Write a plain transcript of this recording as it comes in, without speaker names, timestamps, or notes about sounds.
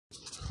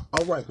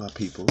All right, my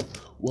people,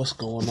 what's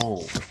going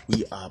on?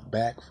 We are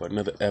back for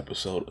another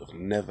episode of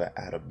Never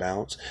Out of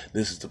Bounds.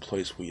 This is the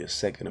place where your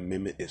Second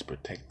Amendment is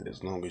protected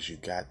as long as you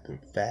got them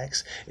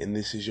facts. And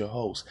this is your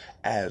host,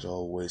 as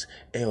always,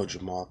 El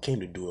Jamal, came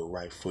to do it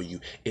right for you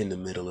in the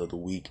middle of the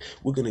week.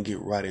 We're going to get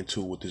right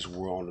into it with this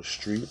war on the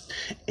street.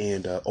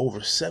 And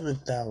over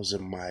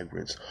 7,000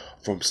 migrants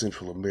from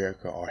Central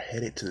America are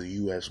headed to the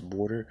U.S.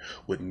 border,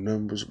 with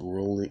numbers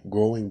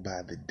growing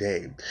by the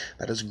day.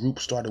 Now, this group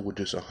started with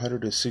just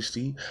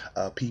 160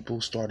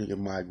 people starting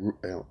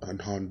in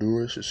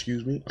Honduras,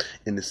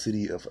 in the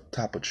city of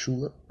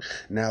Tapachula.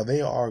 Now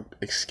they are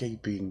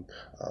escaping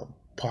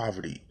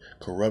poverty,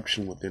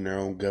 corruption within their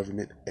own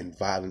government, and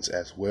violence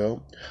as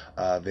well.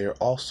 There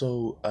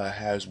also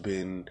has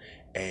been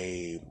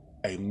a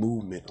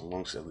movement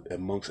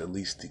amongst at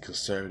least the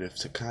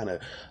conservatives to kind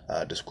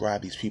of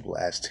describe these people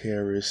as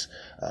terrorists.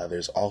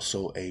 There's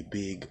also a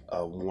big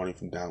warning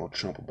from Donald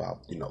Trump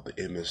about the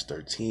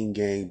MS-13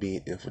 gang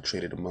being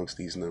infiltrated amongst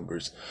these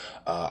numbers.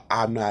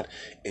 I'm not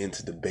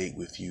into debate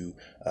with you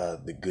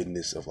the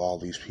goodness of all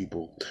these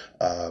people.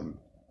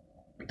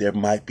 There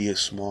might be a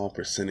small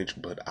percentage,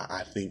 but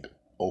I think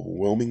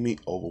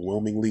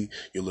overwhelmingly,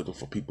 you're looking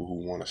for people who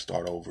want to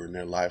start over in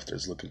their life.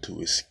 That's looking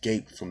to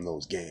escape from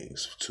those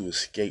gangs, to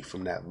escape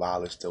from that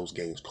violence those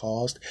gangs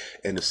caused,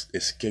 and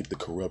escape the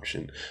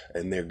corruption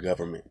in their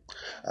government.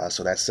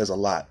 So that says a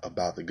lot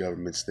about the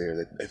governments there.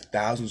 That if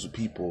thousands of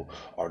people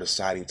are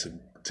deciding to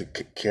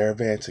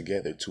caravan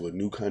together to a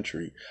new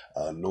country,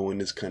 knowing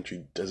this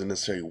country doesn't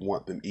necessarily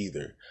want them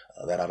either,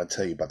 that ought to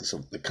tell you about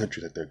the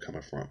country that they're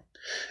coming from.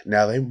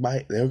 Now they're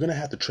going to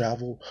have to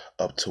travel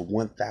up to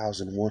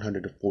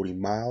 1,140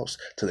 miles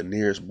to the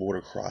nearest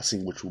border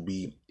crossing, which will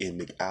be in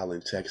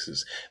McAllen,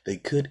 Texas. They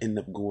could end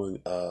up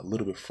going a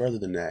little bit further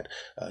than that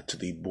to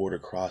the border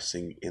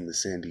crossing in the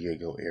San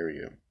Diego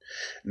area.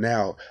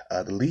 Now,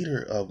 the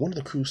leader of one of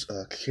the cruise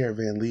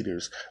caravan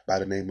leaders by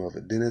the name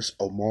of Dennis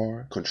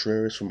Omar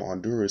Contreras from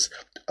Honduras,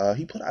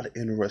 he put out an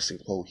interesting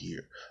quote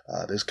here.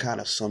 This kind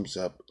of sums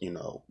up,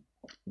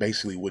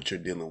 basically what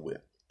you're dealing with.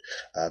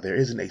 There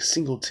isn't a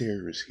single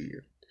terrorist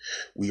here.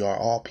 We are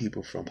all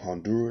people from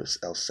Honduras,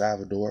 El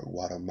Salvador,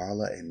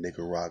 Guatemala, and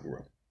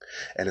Nicaragua.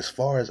 And as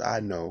far as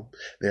I know,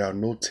 there are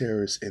no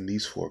terrorists in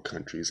these four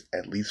countries,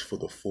 at least for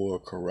the four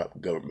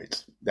corrupt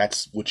governments.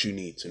 That's what you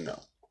need to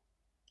know.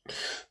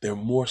 They're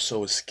more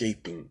so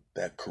escaping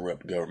that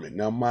corrupt government.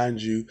 Now,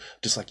 mind you,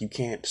 just like you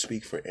can't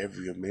speak for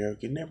every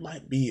American, there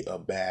might be a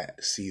bad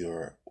seed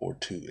or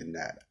two in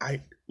that.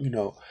 I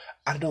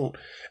don't.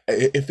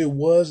 If it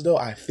was, though,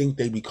 I think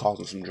they'd be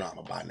causing some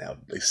drama by now.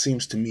 It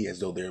seems to me as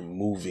though they're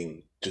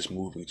moving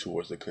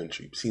towards the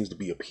country. It seems to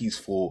be a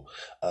peaceful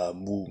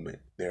movement.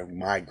 They're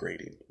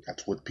migrating.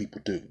 That's what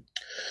people do.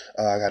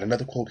 I got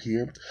another quote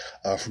here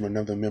from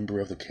another member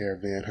of the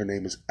caravan. Her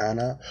name is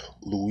Ana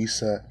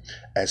Luisa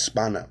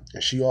Espana,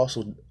 and she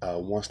also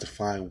wants to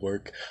find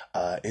work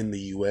in the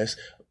U.S.,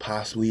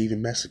 possibly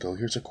even Mexico.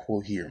 Here's a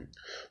quote here.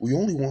 "We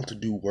only want to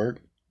do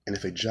work, and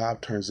if a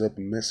job turns up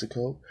in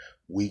Mexico,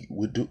 I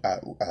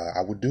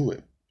would do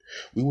it.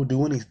 We would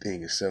do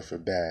anything except for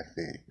bad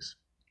things."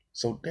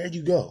 So there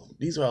you go.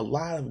 These are a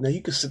lot of... Now,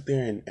 you can sit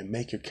there and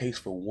make your case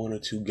for one or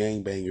two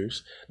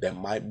gangbangers that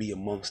might be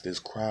amongst this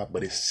crowd,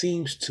 but it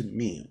seems to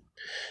me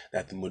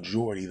that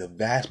the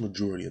vast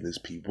majority of these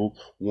people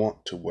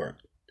want to work.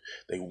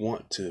 They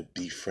want to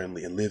be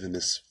friendly and live in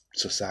this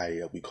society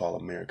that we call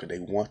America. They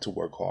want to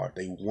work hard.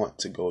 They want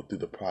to go through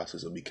the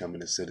process of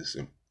becoming a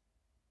citizen,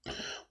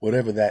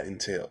 whatever that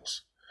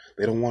entails.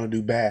 They don't want to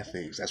do bad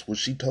things. That's what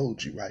she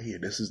told you right here.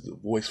 This is the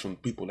voice from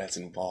people that's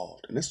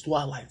involved. And this is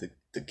why I like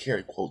to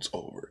carry quotes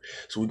over,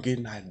 so we get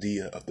an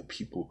idea of the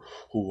people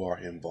who are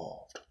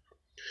involved.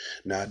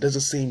 Now, it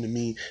doesn't seem to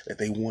me that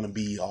they want to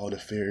be all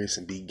nefarious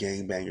and be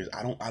gangbangers.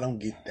 I don't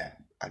get that.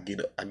 I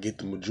get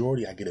the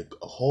majority. I get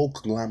a whole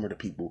conglomerate of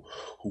people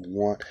who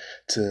want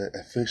to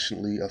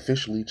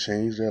officially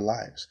change their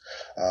lives.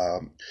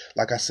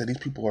 Like I said, these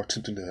people are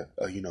attempting to,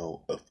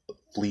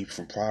 flee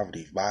from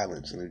poverty,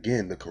 violence, and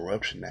again, the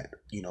corruption that,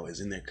 is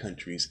in their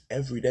countries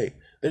every day.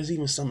 There's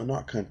even some in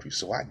our country,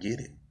 so I get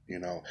it.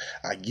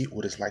 I get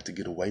what it's like to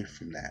get away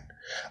from that.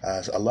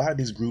 So a lot of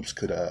these groups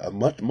could,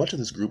 much of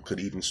this group could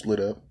even split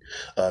up.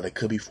 They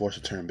could be forced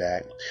to turn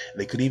back.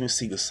 They could even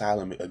seek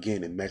asylum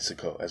again in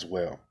Mexico as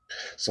well.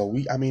 So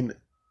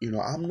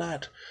I'm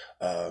not,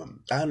 I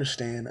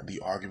understand the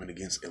argument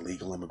against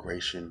illegal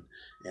immigration,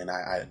 and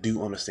I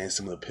do understand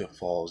some of the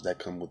pitfalls that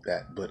come with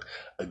that. But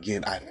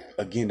again,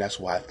 that's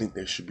why I think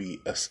there should be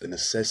an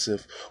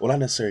excessive, well, not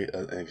necessarily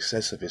an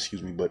excessive,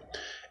 but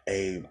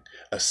a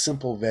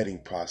simple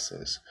vetting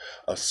process,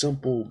 a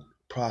simple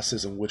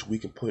process in which we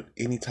can put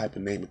any type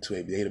of name into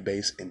a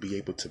database and be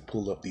able to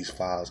pull up these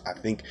files. I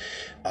think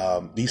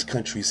these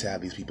countries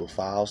have these people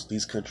files.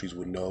 These countries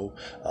would know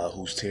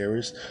who's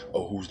terrorist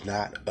or who's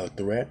not a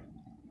threat.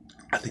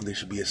 I think there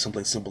should be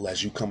something simple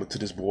as you coming to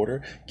this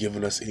border,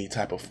 giving us any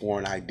type of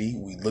foreign ID.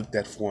 We look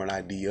that foreign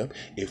ID up.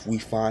 If we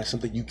find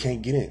something, you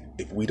can't get in.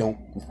 If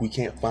we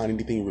can't find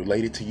anything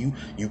related to you,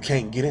 you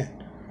can't get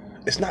in.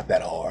 It's not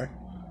that hard.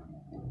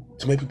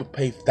 To make people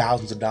pay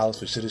thousands of dollars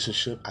for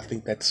citizenship, I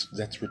think that's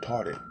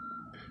retarded.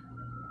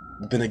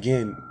 Then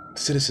again,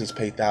 citizens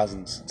pay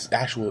thousands,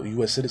 actual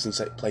U.S.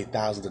 citizens pay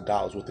thousands of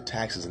dollars worth of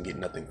taxes and get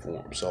nothing for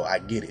them. So I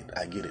get it.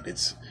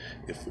 It's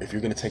if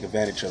you're going to take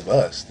advantage of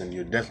us, then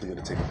you're definitely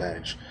going to take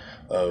advantage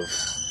of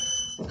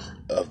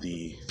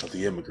the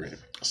immigrant.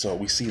 So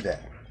we see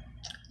that.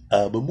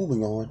 But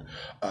moving on,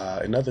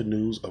 in other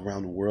news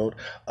around the world,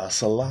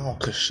 Salah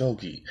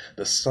Khashoggi,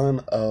 the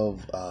son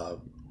of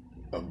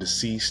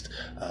deceased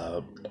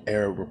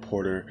Arab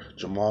reporter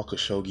Jamal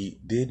Khashoggi,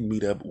 did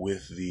meet up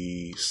with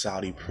the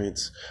Saudi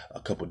prince a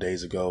couple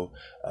days ago,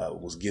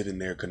 was given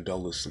their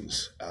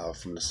condolences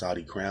from the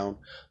Saudi crown.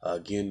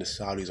 Again, the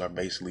Saudis are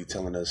basically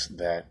telling us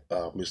that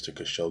Mr.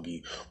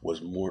 Khashoggi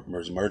was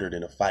murdered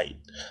in a fight,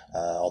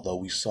 although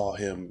we saw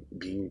him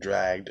being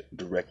dragged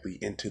directly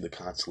into the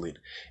consulate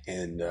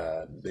and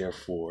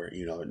therefore,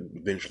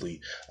 eventually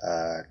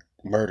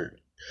murdered.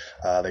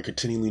 They're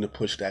continuing to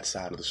push that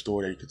side of the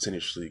story.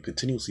 They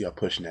continuously are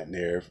pushing that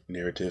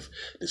narrative,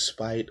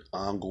 despite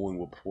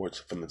ongoing reports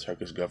from the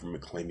Turkish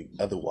government claiming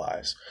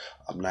otherwise.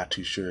 I'm not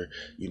too sure,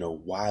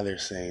 why they're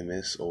saying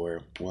this,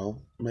 or,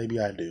 well, maybe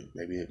I do.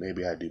 Maybe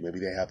I do. Maybe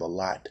they have a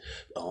lot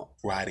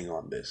riding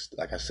on this.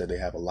 Like I said, they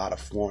have a lot of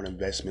foreign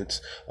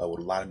investments with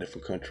a lot of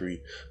different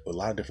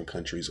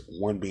countries.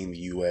 One being the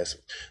U.S.,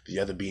 the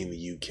other being the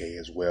U.K.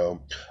 as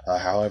well.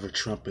 However,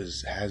 Trump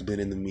has been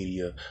in the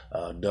media,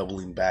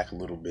 doubling back a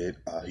little bit.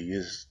 He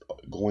is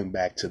going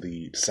back to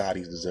the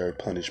Saudis deserve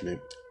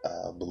punishment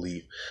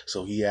belief.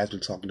 So he has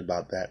been talking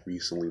about that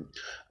recently.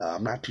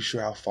 I'm not too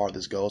sure how far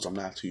this goes. I'm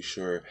not too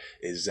sure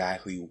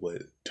exactly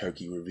what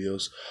Turkey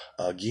reveals.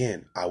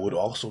 Again, I would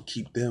also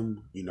keep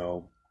them,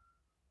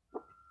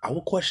 I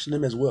will question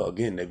them as well.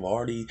 Again, they've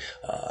already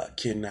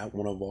kidnapped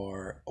one of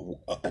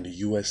a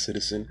U.S.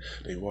 citizen.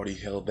 They've already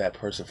held that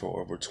person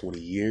for over 20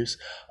 years.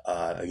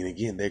 And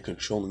again, they're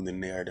controlling the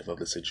narrative of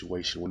the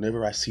situation.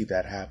 Whenever I see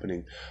that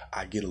happening,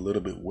 I get a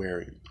little bit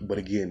wary. But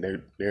again,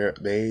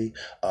 they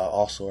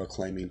also are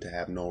claiming to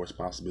have no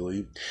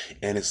responsibility,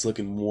 and it's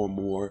looking more and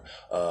more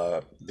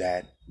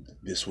that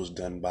this was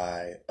done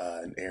by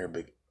an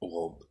Arabic.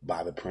 Well,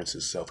 by the prince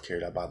itself,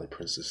 carried out by the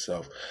prince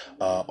itself.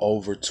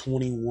 Over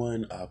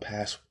 21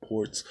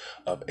 passports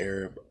of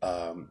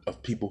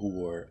of people who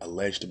were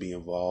alleged to be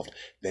involved,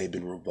 they've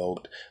been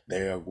revoked.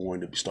 They are going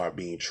to start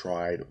being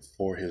tried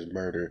for his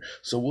murder.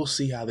 So we'll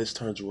see how this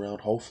turns around.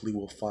 Hopefully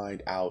we'll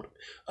find out,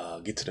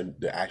 get to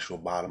the actual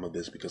bottom of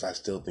this, because I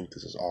still think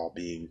this is all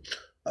being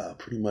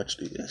pretty much,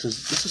 this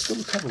is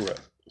still a cover-up.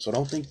 So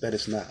don't think that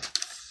it's not.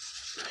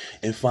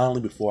 And finally,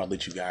 before I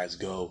let you guys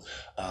go,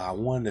 I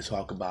wanted to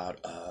talk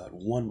about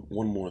one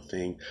more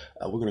thing.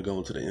 We're going to go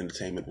into the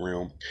entertainment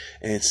realm.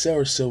 And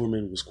Sarah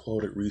Silverman was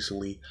quoted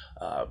recently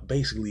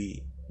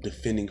basically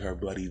defending her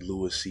buddy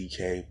Louis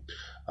C.K.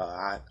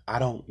 I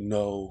don't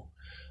know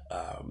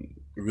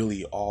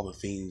really all the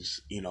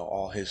things,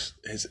 all his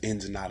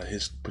ins and out of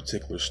his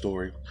particular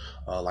story,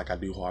 like I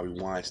do Harvey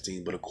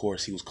Weinstein, but of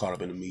course he was caught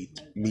up in the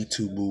Me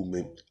Too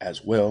movement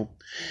as well.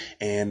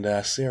 And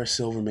Sarah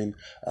Silverman,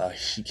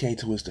 she came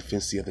to his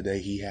defense the other day.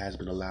 He has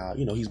been allowed,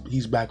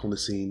 he's back on the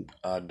scene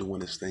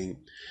doing his thing.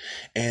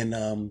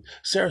 And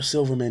Sarah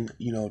Silverman,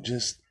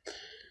 just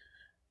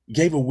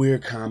gave a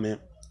weird comment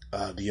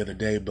the other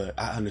day, but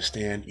I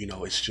understand,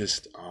 it's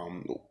just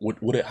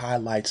what it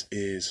highlights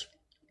is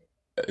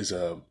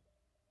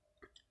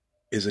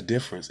a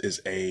difference,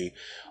 is a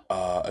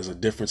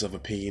difference of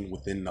opinion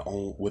within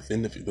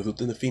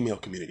the female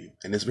community,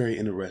 and it's very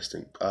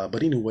interesting.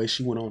 But anyway,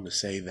 she went on to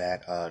say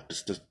that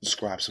to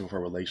describe some of her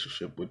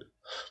relationship with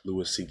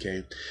Louis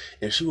C.K.,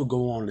 and she would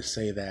go on to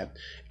say that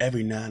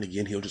every now and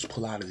again he'll just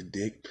pull out his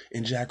dick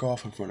and jack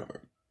off in front of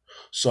her.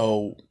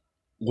 So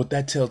what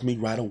that tells me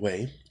right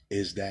away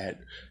is that,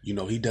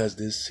 he does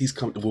this, he's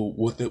comfortable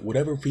with it.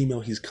 Whatever female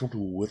he's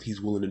comfortable with,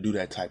 he's willing to do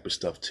that type of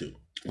stuff too.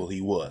 Well,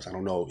 he was. I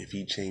don't know if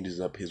he changes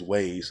up his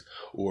ways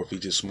or if he's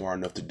just smart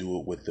enough to do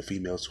it with the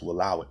females who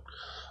allow it.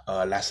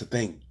 That's the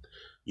thing,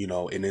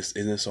 and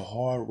it's a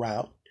hard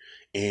route,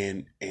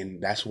 and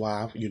that's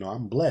why,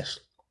 I'm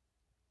blessed.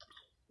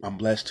 I'm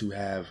blessed to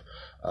have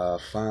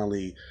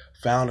finally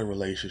found a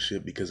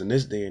relationship, because in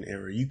this day and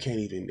era,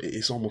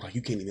 it's almost like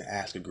you can't even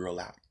ask a girl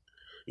out.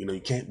 You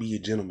can't be a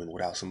gentleman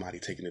without somebody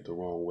taking it the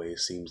wrong way, it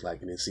seems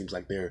like. And it seems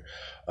like they're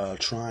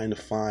trying to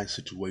find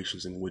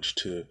situations in which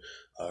to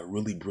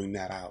really bring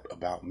that out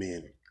about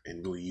men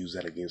and really use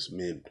that against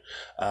men.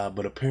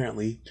 But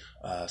apparently,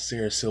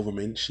 Sarah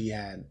Silverman, she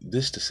had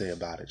this to say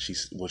about it. She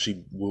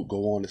will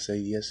go on to say,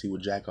 yes, he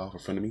would jack off in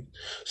front of me.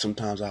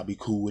 Sometimes I'll be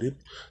cool with it.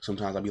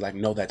 Sometimes I'll be like,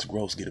 no, that's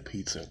gross, get a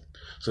pizza.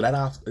 So that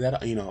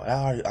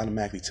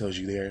automatically tells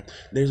you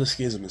there's a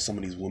schism in some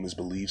of these women's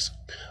beliefs.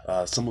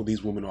 Some of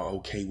these women are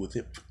okay with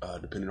it,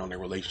 depending on their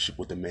relationship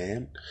with the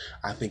man.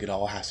 I think it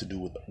all has to do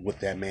with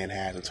what that man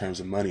has in terms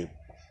of money.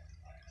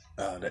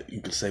 That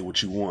you can say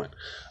what you want.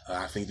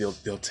 I think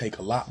they'll take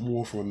a lot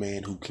more from a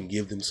man who can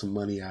give them some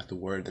money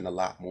afterward than a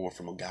lot more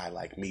from a guy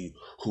like me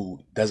who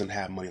doesn't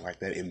have money like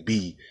that, and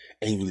B,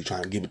 ain't really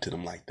trying to give it to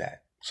them like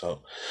that.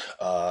 So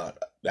uh,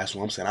 that's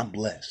what I'm saying. I'm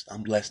blessed.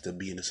 I'm blessed to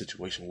be in a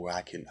situation where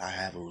I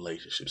have a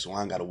relationship, so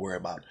I ain't got to worry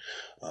about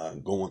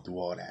going through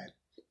all that.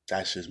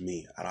 That's just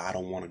me. I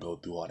don't want to go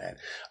through all that.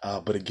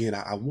 But again,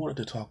 I wanted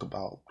to talk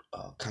about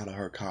kind of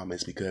her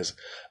comments because,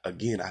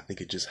 again, I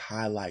think it just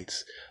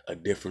highlights a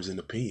difference in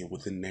opinion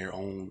within their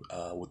own,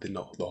 within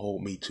the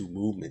whole Me Too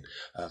movement.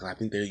 I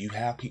think that you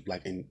have people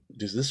like, and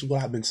just this is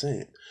what I've been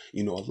saying.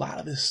 You know, a lot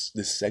of this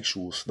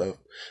sexual stuff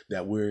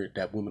that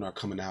women are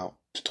coming out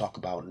to talk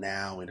about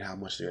now and how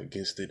much they're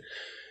against it.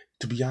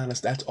 To be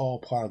honest, that's all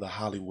part of the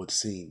Hollywood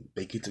scene.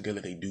 They get together,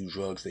 they do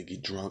drugs, they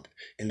get drunk,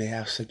 and they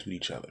have sex with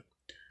each other.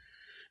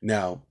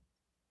 Now,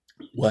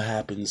 what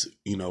happens,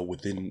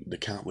 within the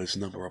countless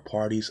number of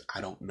parties,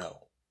 I don't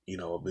know.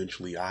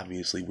 Eventually,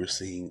 obviously, we're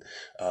seeing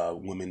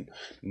women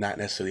not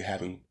necessarily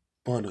having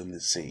fun in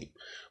this scene.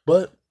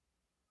 But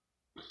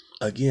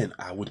again,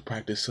 I would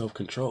practice self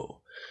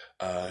control.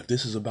 If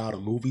this is about a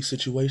movie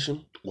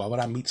situation, why would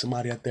I meet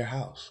somebody at their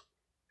house?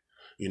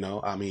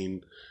 I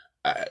mean,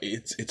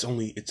 it's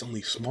only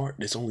smart.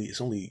 It's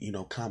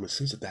only common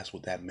sense that that's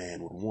what that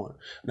man would want.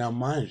 Now,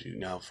 mind you,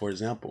 now for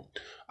example,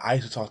 I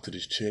used to talk to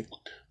this chick.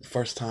 The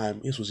first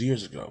time, this was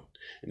years ago,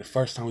 and the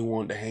first time we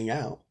wanted to hang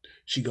out,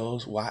 she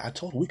goes, "Well, I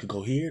told her we could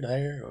go here,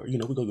 there, or we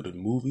go to the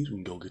movies, we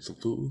can go get some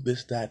food,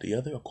 this, that, the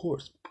other, of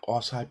course,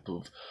 all type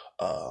of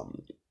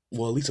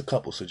well, at least a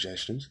couple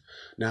suggestions.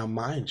 Now,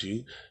 mind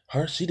you,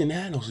 she didn't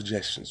have no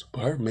suggestions,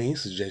 but her main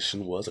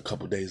suggestion was a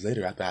couple days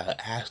later after I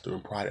had asked her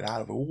and pried it out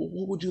of her,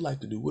 what would you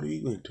like to do? What are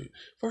you into?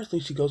 First thing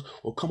she goes,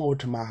 well, come over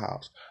to my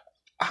house.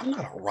 I'm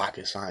not a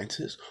rocket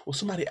scientist. Well,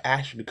 somebody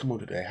asked you to come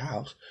over to their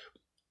house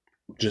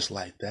just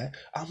like that.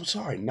 I'm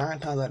sorry, 9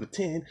 times out of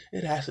 10,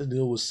 it has to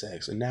deal with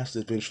sex, and that's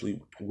eventually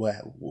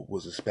what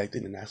was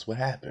expected, and that's what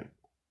happened.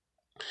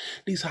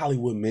 These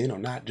Hollywood men are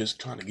not just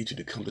trying to get you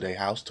to come to their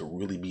house to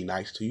really be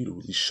nice to you, to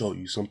really show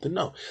you something.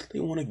 No, they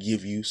want to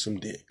give you some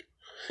dick.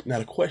 Now,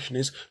 the question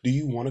is, do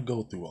you want to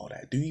go through all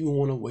that? Do you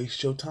want to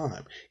waste your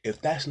time?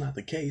 If that's not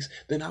the case,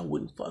 then I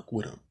wouldn't fuck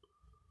with him.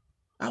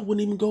 I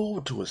wouldn't even go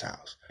over to his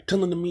house.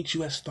 Tell him to meet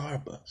you at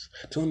Starbucks.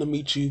 Tell him to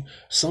meet you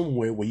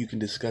somewhere where you can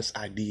discuss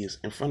ideas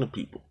in front of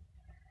people.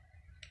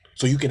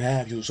 So you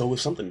can so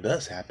if something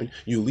does happen,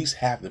 you at least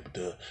have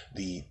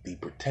the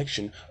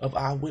protection of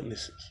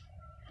eyewitnesses.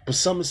 But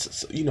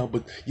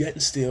but yet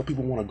and still,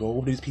 people want to go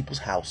over to these people's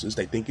houses.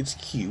 They think it's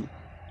cute.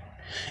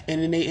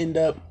 And then they end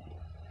up,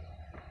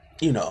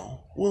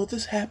 well,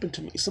 this happened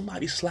to me.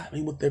 Somebody slapped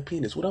me with their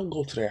penis. Well, don't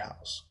go to their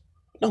house.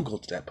 Don't go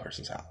to that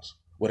person's house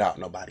without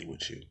nobody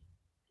with you.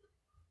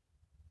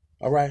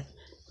 All right?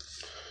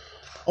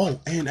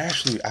 Oh, and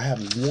actually, I have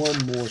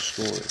one more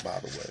story, by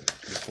the way,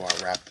 before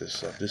I wrap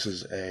this up. This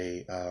is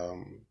a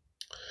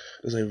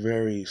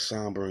very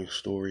sombering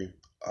story.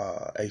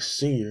 A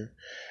senior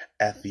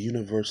at the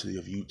University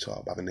of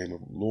Utah by the name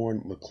of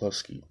Lauren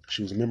McCluskey.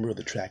 She was a member of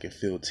the track and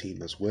field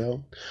team as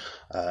well.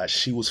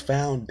 She was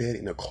found dead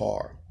in a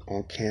car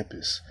on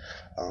campus,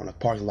 on a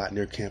parking lot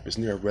near campus,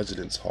 near a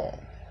residence hall.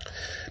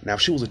 Now,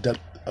 she was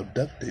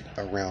abducted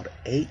around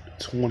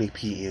 8:20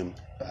 p.m.,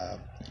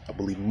 I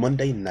believe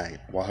Monday night,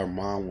 while her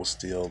mom was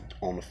still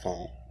on the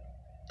phone.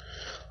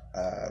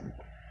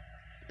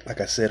 Like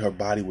I said, her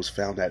body was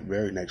found that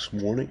very next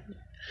morning,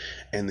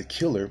 and the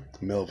killer,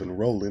 Melvin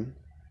Rowland,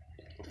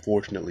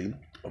 unfortunately,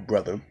 a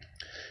brother,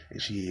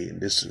 and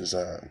this is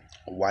a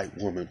white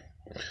woman.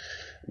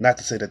 Not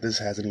to say that this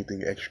has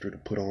anything extra to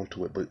put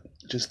onto it, but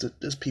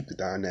just peep the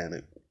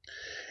dynamic.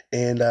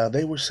 And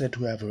they were said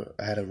to have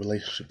had a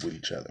relationship with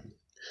each other.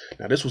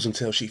 Now, this was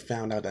until she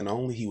found out that not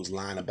only he was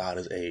lying about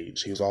his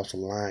age, he was also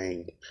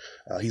lying.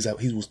 He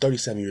was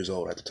 37 years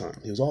old at the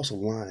time. He was also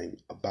lying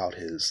about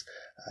his,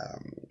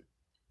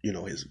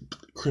 his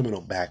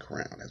criminal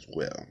background as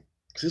well.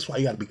 So this is why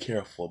you got to be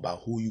careful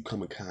about who you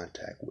come in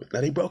contact with. Now,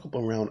 they broke up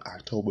around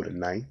October the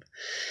 9th,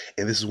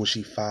 and this is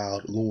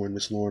when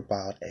Miss Lauren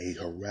filed a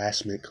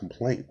harassment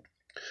complaint.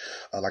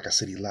 Like I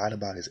said, he lied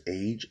about his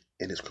age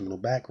and his criminal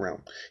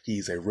background. He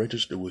was a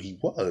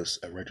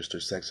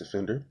registered sex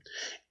offender,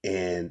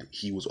 and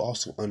he was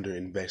also under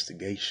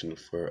investigation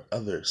for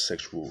other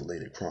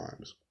sexual-related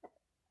crimes.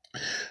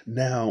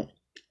 Now,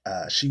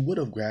 she would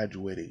have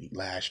graduated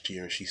last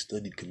year, and she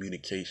studied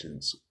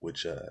communications,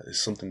 which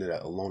is something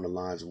that along the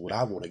lines of what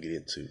I want to get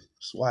into.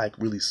 That's why it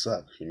really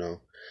sucks,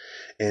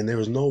 And there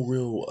was no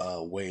real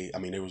way. I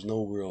mean, there was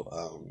no real.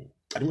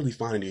 I didn't really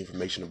find any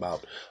information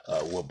about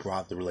what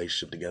brought the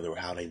relationship together or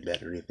how they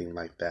met or anything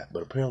like that.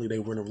 But apparently, they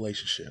were in a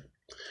relationship.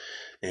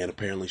 And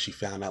apparently, she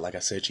found out, like I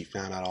said, she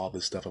found out all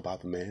this stuff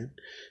about the man,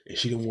 and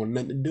she didn't want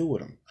nothing to do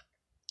with him.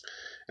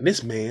 And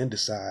this man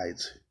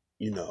decides,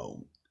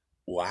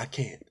 well, I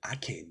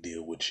can't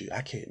deal with you.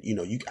 I can't,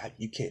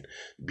 you can't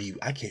be,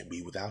 I can't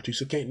be without you.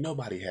 So can't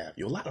nobody have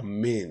you. A lot of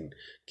men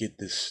get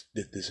this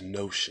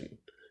notion,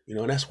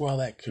 and that's where all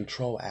that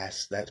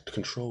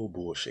control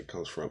bullshit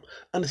comes from.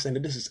 Understand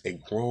that this is a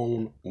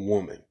grown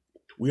woman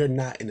We are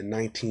not in the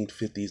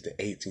 1950s to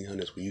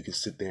 1800s where you can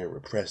sit there and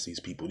repress these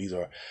people. These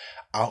are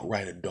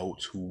outright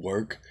adults who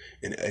work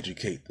and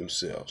educate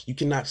themselves. You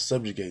cannot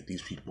subjugate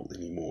these people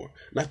anymore.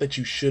 Not that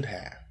you should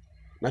have.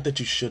 Not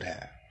that you should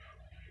have.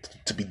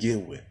 To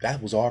begin with,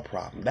 that was our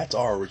problem. That's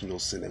our original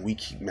sin, and we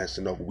keep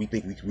messing over. We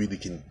think we really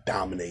can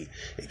dominate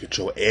and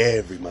control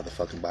every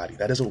motherfucking body.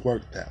 That doesn't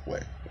work that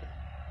way.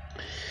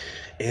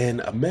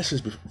 And a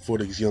message for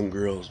these young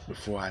girls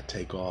before I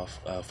take off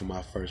for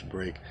my first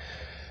break: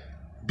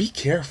 be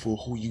careful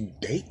who you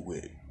date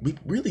with.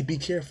 Really be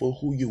careful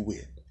who you're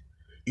with.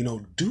 You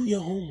know, do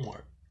your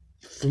homework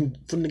from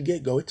the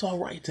get-go. It's all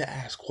right to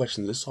ask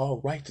questions. It's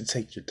all right to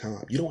take your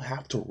time. You don't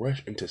have to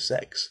rush into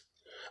sex.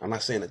 I'm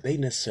not saying that they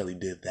necessarily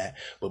did that,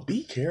 but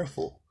be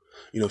careful.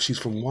 You know, she's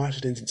from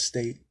Washington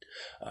State.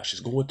 She's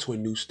going to a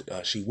new.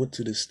 She went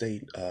to this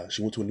state.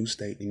 She went to a new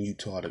state in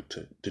Utah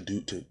to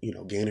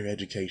gain her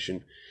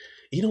education.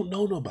 You don't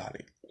know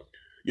nobody.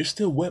 You're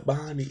still wet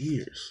behind the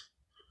ears.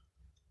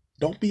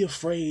 Don't be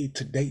afraid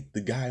to date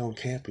the guy on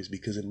campus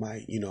because it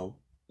might,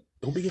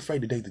 Don't be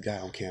afraid to date the guy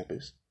on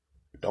campus.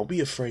 Don't be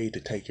afraid to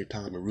take your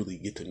time and really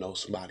get to know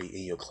somebody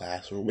in your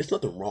classroom. It's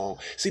nothing wrong.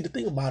 See, the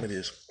thing about it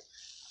is,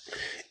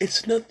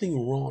 it's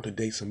nothing wrong to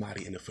date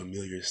somebody in a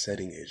familiar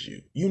setting as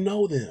you. You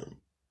know them.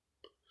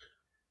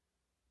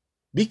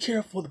 Be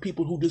careful of the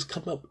people who just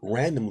come up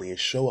randomly and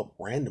show up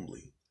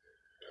randomly.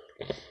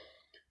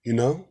 You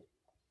know?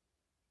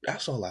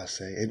 That's all I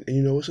say. And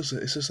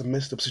it's just a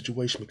messed up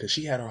situation because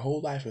she had her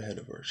whole life ahead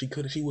of her.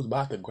 She was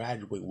about to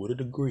graduate with a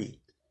degree.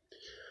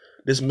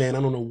 This man,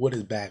 I don't know what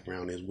his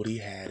background is, what he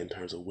had in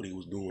terms of what he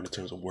was doing in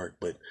terms of work,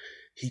 but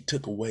he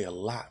took away a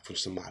lot from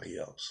somebody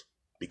else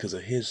because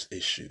of his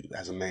issues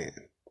as a man.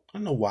 I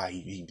don't know why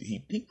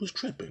he was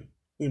tripping.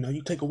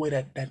 You take away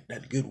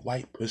that good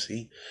white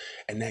pussy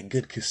and that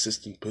good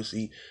consistent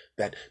pussy,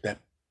 that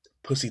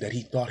pussy that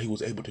he thought he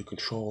was able to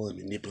control and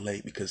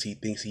manipulate because he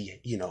thinks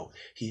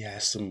he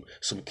has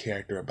some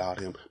character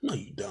about him. No,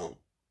 you don't.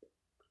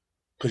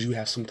 Because you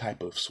have some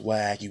type of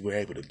swag, you were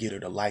able to get her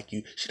to like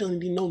you. She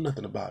doesn't even know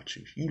nothing about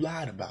you. You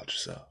lied about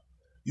yourself.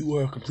 You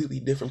were a completely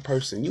different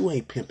person. You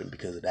ain't pimping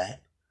because of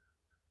that.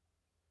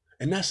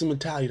 And that's the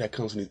mentality that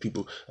comes from these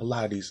people. A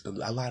lot of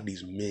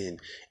these men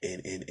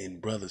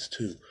and brothers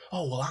too.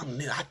 Oh well,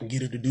 I can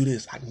get her to do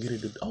this. I can get her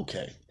to.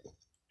 Okay.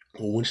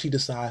 Well, when she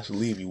decides to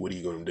leave you, what are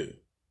you gonna do?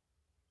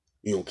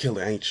 You gonna kill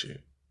her, ain't you?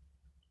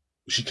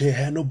 She can't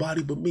have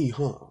nobody but me,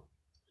 huh?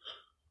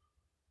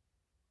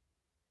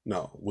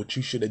 No. What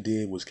you should have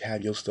did was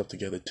have your stuff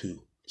together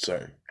too,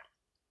 sir.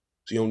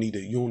 So you don't need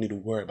to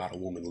worry about a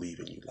woman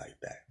leaving you like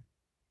that.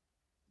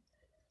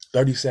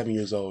 37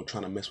 years old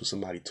trying to mess with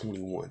somebody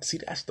 21. See,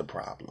 that's the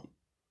problem.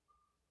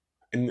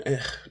 And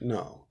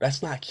no,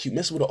 that's not cute.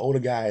 Messing with an older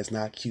guy is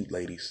not cute,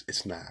 ladies.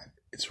 It's not.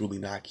 It's really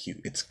not cute.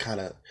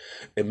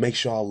 It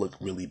makes y'all look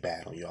really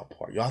bad on y'all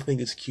part. Y'all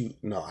think it's cute?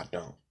 No, I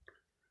don't.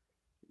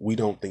 We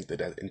don't think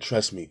that. And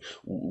trust me,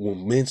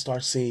 when men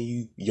start seeing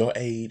you, your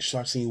age,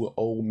 start seeing you with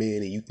old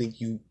men, and you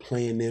think you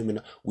playing them,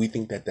 and we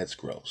think that that's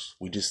gross.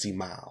 We just see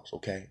miles,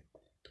 okay?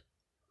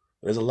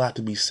 There's a lot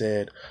to be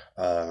said.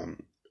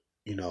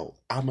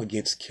 I'm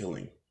against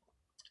killing,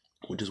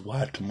 which is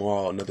why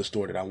tomorrow another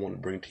story that I want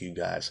to bring to you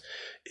guys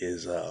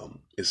is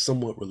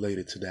somewhat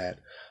related to that.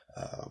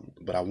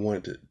 But I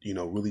wanted to,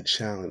 really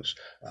challenge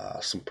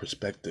some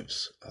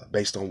perspectives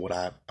based on what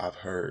I've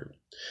heard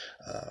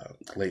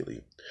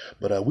lately.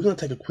 But we're gonna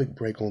take a quick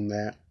break on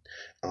that.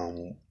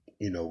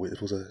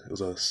 It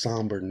was a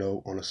somber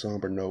note. On a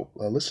somber note,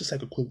 let's just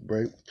take a quick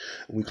break.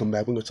 When we come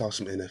back, we're gonna talk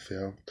some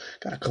NFL.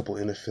 Got a couple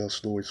NFL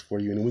stories for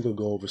you, and then we're gonna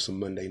go over some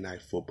Monday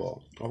Night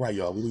Football. All right,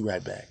 y'all. We'll be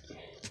right back.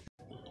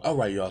 All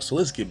right, y'all. So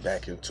let's get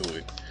back into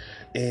it.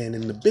 And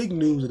in the big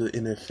news of the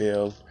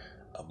NFL,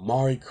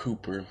 Amari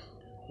Cooper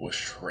was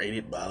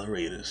traded by the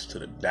Raiders to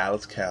the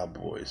Dallas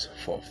Cowboys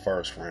for a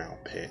first-round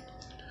pick.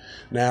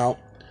 Now,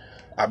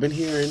 I've been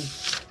hearing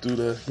through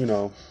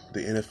the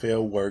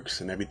NFL works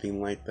and everything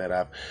like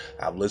that.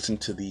 I've listened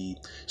to the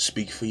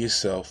Speak for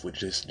Yourself with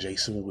just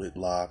Jason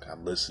Whitlock.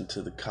 I've listened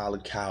to the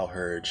Colin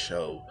Cowherd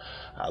show.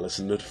 I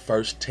listened to the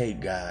First Take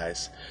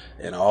guys,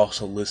 and I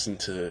also listened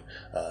to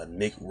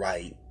Nick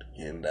Wright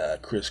and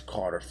Chris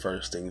Carter,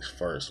 First Things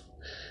First.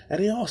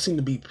 And they all seem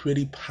to be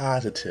pretty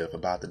positive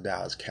about the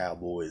Dallas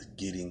Cowboys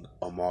getting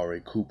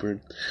Amari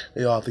Cooper.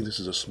 They all think this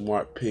is a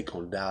smart pick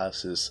on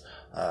Dallas's,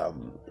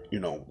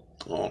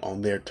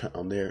 on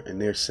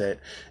their set,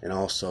 and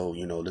also,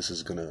 this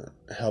is gonna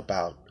help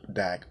out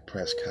Dak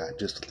Prescott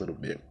just a little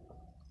bit.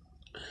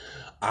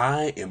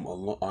 I am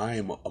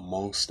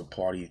amongst the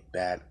party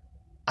that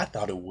I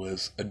thought it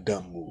was a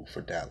dumb move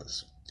for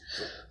Dallas.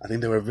 I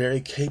think they were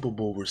very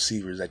capable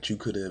receivers that you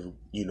could have,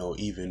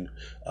 even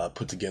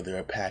put together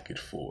a package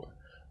for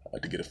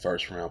to get a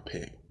first-round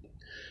pick.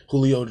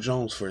 Julio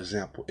Jones, for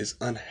example, is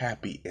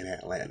unhappy in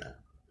Atlanta.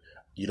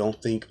 You don't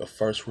think a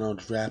first-round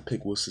draft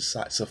pick will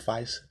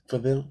suffice for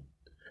them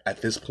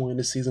at this point in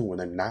the season when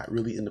they're not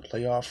really in the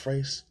playoff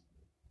race?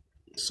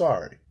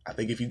 Sorry. I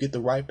think if you get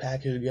the right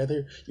package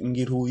together, you can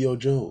get Julio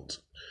Jones.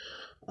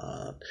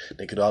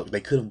 They could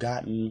have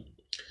gotten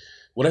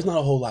Well, there's not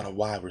a whole lot of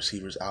wide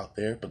receivers out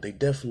there, but they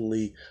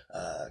definitely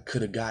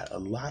could have got a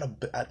lot of.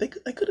 I think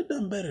they could have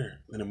done better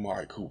than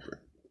Amari Cooper.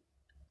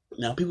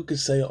 Now, people could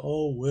say,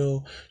 oh,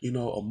 well,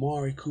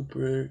 Amari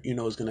Cooper,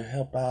 is going to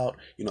help out,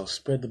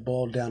 spread the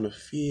ball down the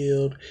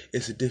field.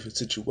 It's a different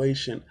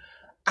situation.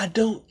 I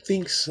don't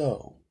think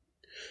so.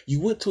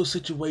 You went to a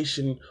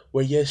situation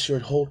where, yes, your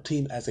whole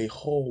team as a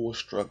whole was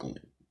struggling.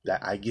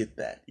 That I get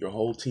that. Your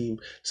whole team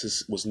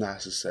was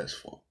not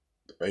successful.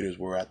 The Raiders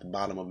were at the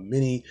bottom of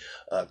many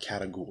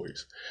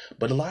categories.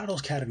 But a lot of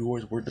those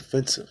categories were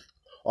defensive.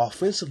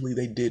 Offensively,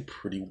 they did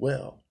pretty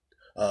well.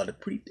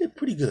 They did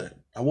pretty good.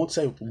 I won't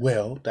say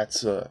well.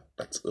 That's a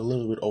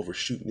little bit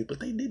overshooting it, but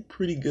they did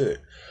pretty good.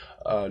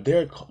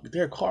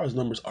 Derek Carr's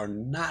numbers are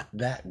not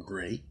that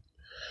great,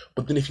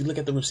 but then if you look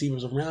at the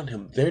receivers around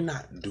him, they're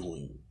not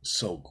doing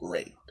so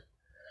great.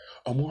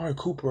 Amari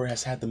Cooper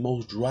has had the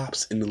most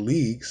drops in the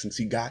league since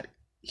he got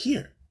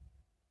here.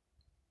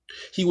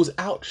 He was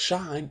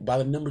outshined by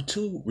the number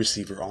 2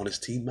 receiver on his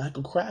team,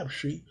 Michael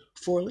Crabtree,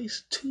 for at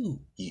least 2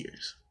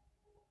 years.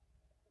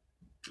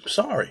 I'm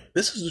sorry,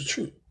 this is the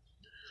truth.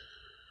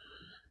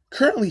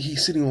 Currently,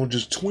 he's sitting on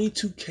just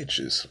 22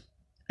 catches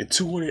and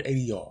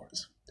 280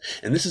 yards.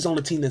 And this is on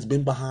a team that's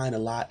been behind a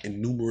lot in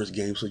numerous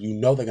games, so you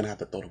know they're going to have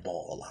to throw the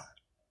ball a lot.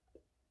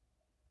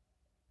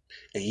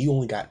 And you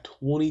only got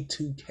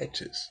 22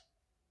 catches.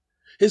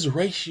 His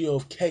ratio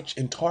of catch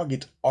and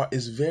target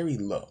is very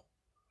low.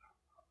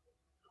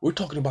 We're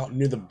talking about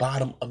near the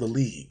bottom of the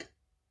league.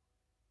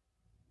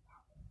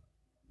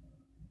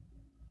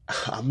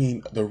 I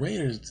mean, the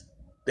Raiders,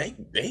 they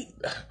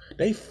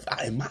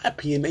in my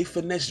opinion, they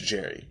finessed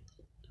Jerry.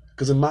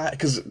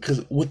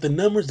 Because with the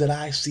numbers that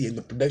I see in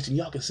the production,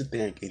 y'all can sit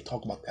there and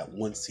talk about that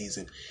one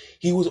season.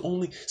 He's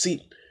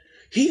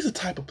the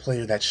type of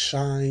player that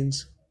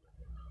shines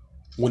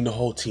when the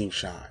whole team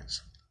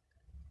shines.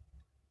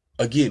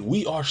 Again,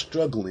 we are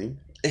struggling,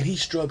 and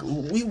he's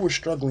struggling. We were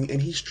struggling,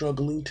 and he's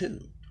struggling too.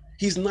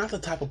 He's not the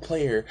type of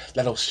player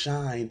that'll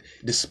shine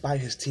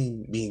despite his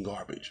team being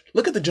garbage.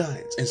 Look at the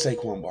Giants and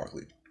Saquon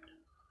Barkley.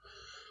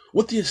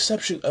 With the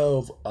exception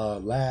of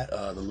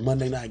the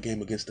Monday night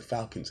game against the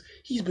Falcons,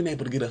 he's been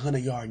able to get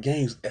 100-yard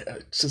games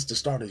since the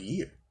start of the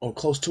year, or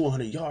close to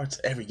 100 yards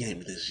every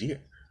game this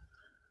year.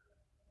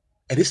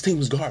 And his team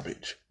is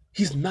garbage.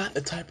 He's not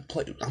the type of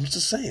player. I'm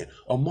just saying,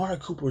 Amari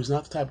Cooper is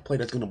not the type of player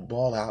that's going to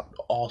ball out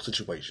all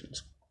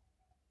situations.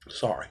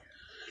 Sorry.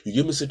 You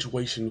give him a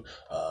situation,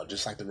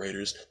 just like the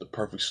Raiders, the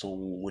perfect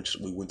storm in which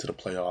we went to the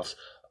playoffs,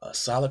 a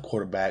solid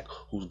quarterback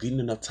who's getting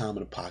enough time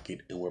in the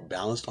pocket, and we're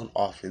balanced on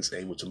offense,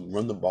 able to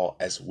run the ball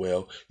as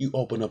well. You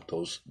open up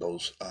those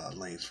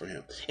lanes for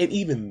him. And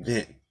even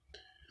then,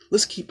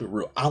 let's keep it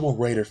real. I'm a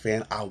Raider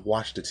fan. I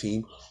watched the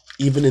team.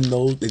 Even in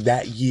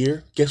that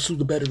year, guess who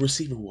the better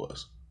receiver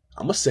was?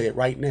 I'm going to say it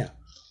right now.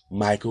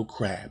 Michael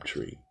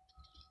Crabtree.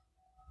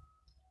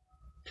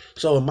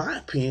 So in my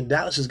opinion,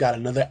 Dallas has got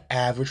another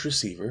average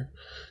receiver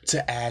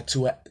to add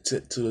to a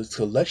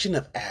collection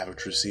of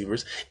average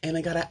receivers, and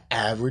they got an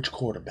average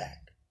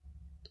quarterback.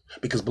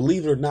 Because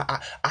believe it or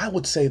not, I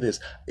would say this,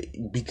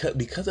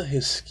 because of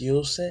his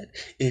skill set,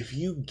 if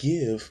you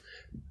give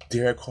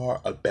Derek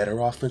Carr a better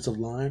offensive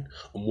line,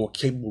 a more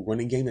capable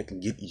running game that can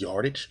get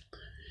yardage,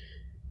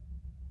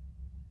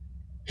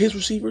 his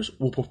receivers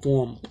will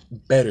perform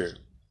better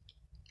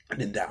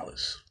than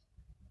Dallas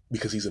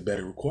because he's a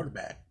better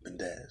quarterback than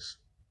Dez.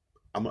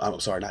 I'm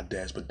sorry, not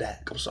Dez, but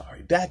Dak. I'm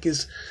sorry. Dak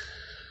is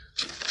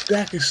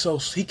so,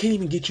 he can't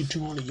even get you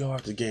 200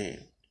 yards a game.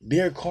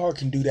 Derek Carr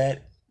can do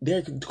that.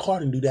 Derek Carr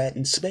can do that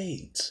in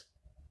spades.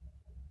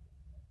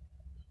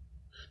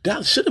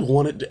 Dallas should have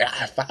wanted.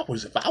 If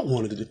I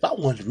wanted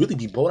to really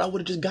be bold, I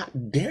would have just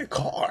got Derek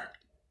Carr.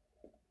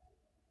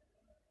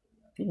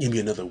 Give me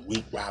another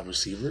weak wide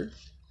receiver.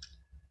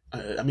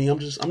 I'm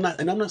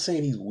not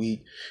saying he's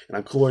weak, and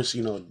of course,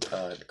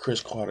 Cris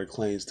Carter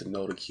claims to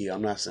know the kid.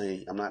 I'm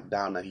not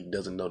doubting that he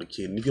doesn't know the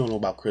kid. And if you don't know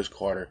about Cris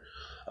Carter,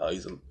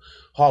 he's a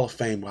Hall of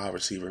Fame wide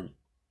receiver.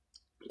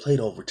 Played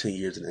over 10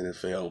 years in the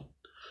NFL.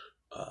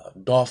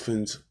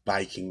 Dolphins,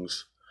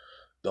 Vikings,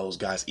 those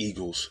guys,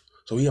 Eagles.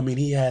 So he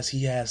has.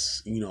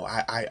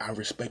 I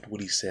respect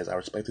what he says. I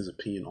respect his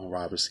opinion on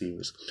wide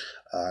receivers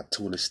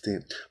to an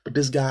extent. But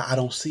this guy, I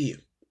don't see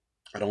it.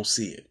 I don't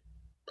see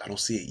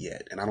it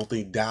yet. And I don't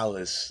think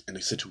Dallas, in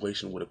a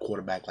situation with a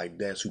quarterback like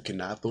Dez, who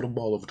cannot throw the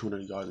ball over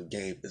 200 yards a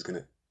game, is going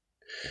to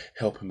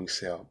help him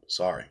excel.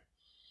 Sorry.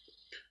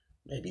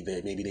 Maybe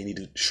they need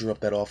to shore up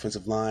that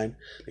offensive line.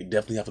 They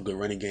definitely have a good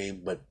running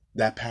game, but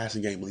that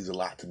passing game leaves a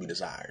lot to be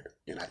desired.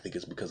 And I think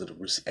it's because of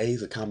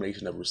it's a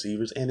combination of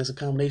receivers, and it's a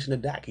combination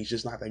of Dak. He's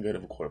just not that good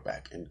of a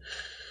quarterback. And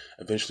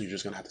eventually you're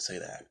just going to have to say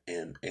that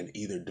and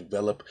either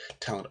develop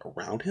talent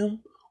around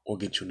him or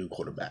get you a new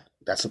quarterback.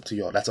 That's up to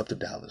y'all. That's up to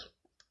Dallas.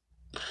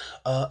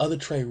 Other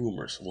trade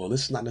rumors. Well,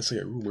 this is not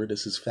necessarily a rumor.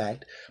 This is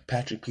fact.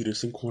 Patrick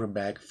Peterson,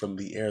 cornerback from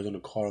the Arizona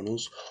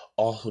Cardinals,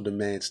 also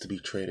demands to be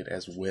traded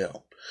as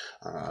well.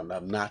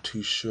 I'm not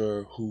too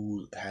sure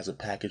who has a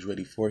package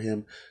ready for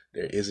him.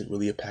 There isn't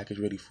really a package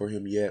ready for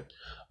him yet.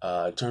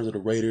 In terms of the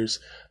Raiders,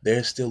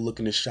 they're still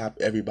looking to shop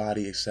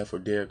everybody except for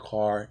Derek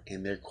Carr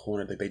and their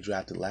corner that they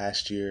drafted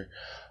last year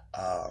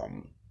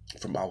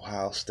from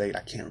Ohio State.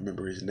 I can't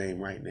remember his name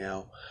right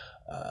now.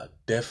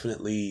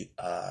 Definitely,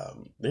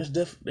 there's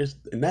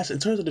and that's in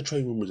terms of the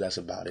trade rumors. That's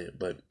about it.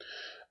 But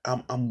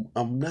I'm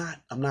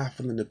not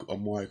feeling the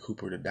Amari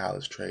Cooper to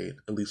Dallas trade.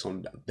 At least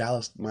on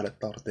Dallas might have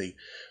thought that they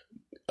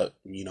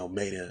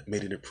made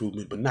an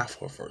improvement, but not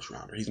for a first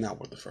rounder. He's not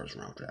worth the first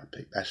round draft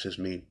pick. That's just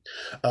me.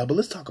 But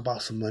let's talk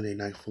about some Monday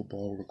Night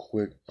Football real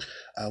quick.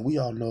 We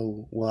all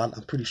know, well, I'm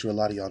pretty sure a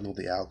lot of y'all know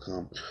the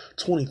outcome.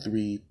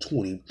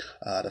 23-20.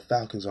 The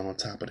Falcons are on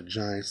top of the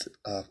Giants.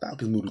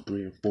 Falcons move to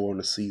 3-4 in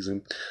the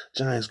season.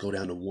 Giants go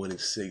down to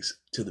 1-6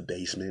 to the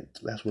basement.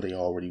 That's where they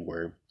already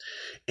were.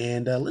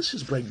 And let's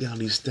just break down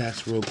these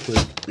stats real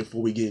quick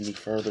before we get any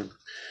further.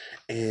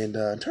 And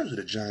in terms of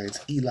the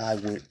Giants, Eli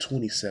went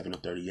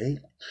 27-38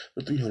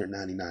 for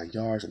 399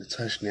 yards and a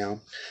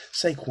touchdown.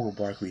 Saquon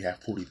Barkley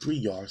had 43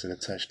 yards and a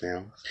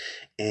touchdown.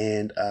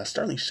 And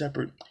Sterling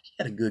Shepard, he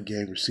had a good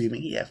game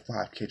receiving. He had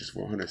 5 catches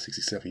for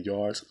 167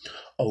 yards.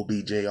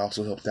 OBJ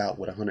also helped out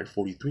with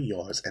 143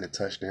 yards and a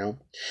touchdown.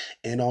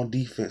 And on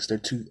defense, their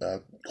two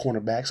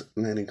cornerbacks,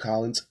 Landon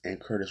Collins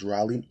and Curtis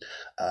Riley,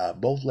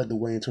 both led the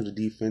way in terms of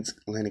defense.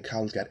 Landon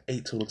Collins got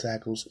 8 total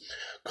tackles.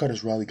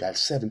 Curtis Riley got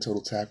 7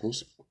 total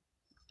tackles.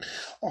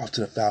 Off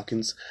to the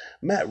Falcons,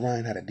 Matt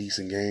Ryan had a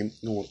decent game,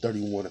 going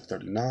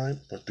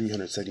 31-39 for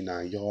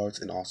 379 yards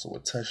and also a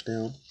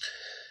touchdown.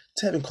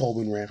 Tevin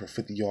Coleman ran for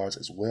 50 yards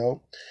as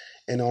well.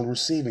 And on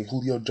receiving,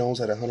 Julio Jones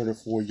had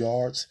 104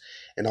 yards,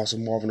 and also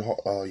Marvin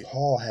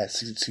Hall had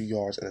 62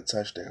 yards and a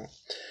touchdown.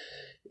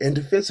 And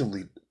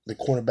defensively, the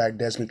cornerback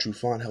Desmond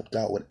Trufant helped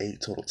out with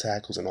 8 total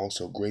tackles, and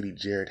also Grady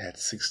Jarrett had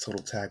 6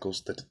 total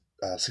tackles,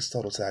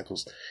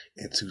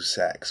 and 2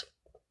 sacks.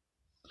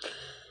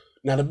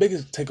 Now, the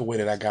biggest takeaway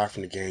that I got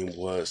from the game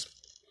was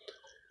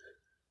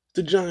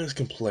the Giants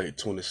can play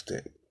to an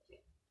extent,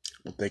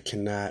 but they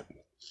cannot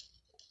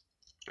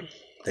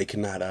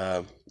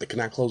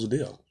close the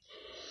deal,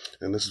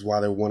 and this is why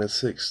they're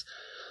 1-6.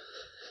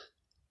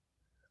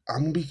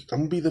 I'm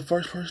gonna be the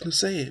first person to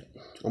say it.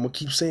 I'm gonna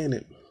keep saying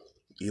it.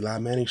 Eli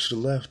Manning should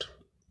have left.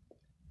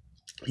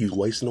 He's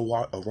wasting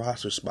a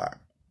roster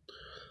spot.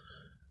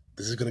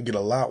 This is gonna get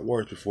a lot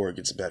worse before it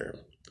gets better.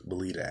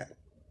 Believe that.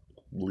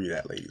 Believe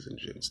that, ladies and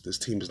gents. This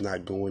team is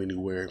not going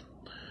anywhere.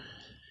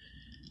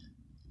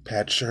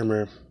 Pat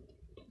Shurmur,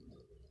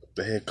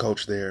 the head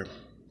coach there,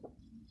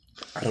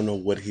 I don't know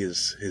what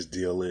his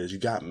deal is. You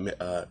got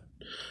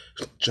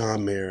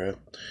John Mara,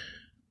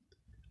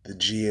 the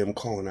GM,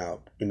 calling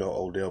out,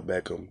 Odell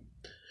Beckham,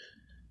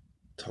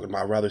 talking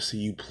about, I'd rather see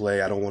you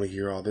play. I don't want to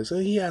hear all this.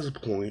 And he has a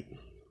point.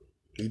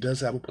 He does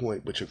have a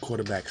point, but your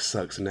quarterback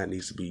sucks, and that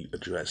needs to be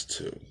addressed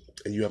too.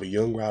 And you have a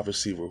young wide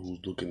receiver who's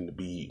looking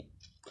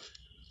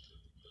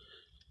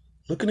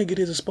to get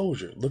his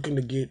exposure, looking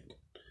to get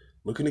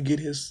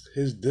his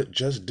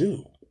just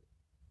due.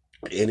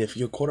 And if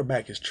your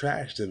quarterback is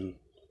trash, then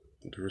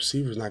the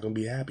receiver's not going to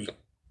be happy.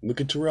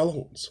 Look at Terrell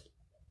Owens.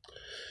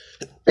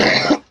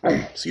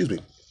 Excuse me.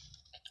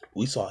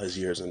 We saw his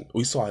years, and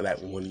we saw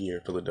that 1 year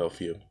in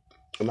Philadelphia,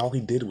 and all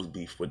he did was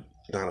beef with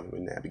Donovan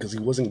McNabb because he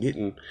wasn't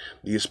getting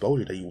the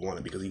exposure that he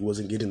wanted, because he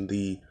wasn't getting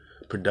the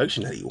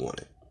production that he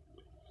wanted.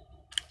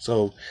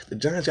 So the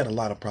Giants got a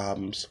lot of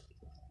problems.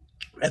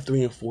 At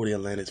 3-4, the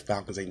Atlanta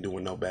Falcons ain't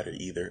doing no better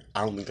either.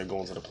 I don't think they're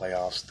going to the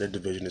playoffs. Their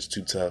division is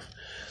too tough.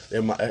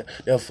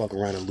 They'll fuck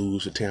around and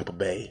lose to Tampa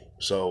Bay.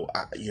 So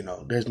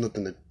there's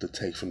nothing to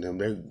take from them.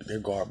 They're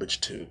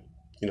garbage too.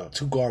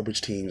 2 garbage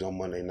teams on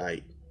Monday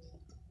night.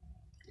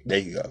 There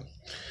you go.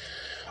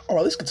 All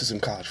right, let's get to some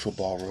college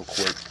football real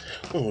quick.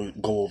 We're going to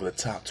go over the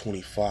top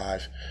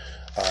 25.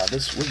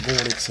 We're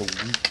going into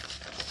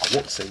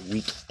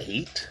week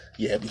 8.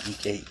 Yeah, it'll be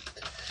week 8.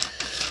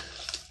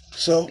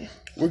 So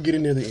we're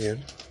getting near the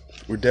end.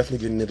 We're definitely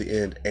getting near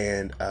the end,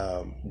 and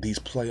these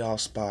playoff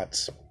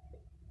spots,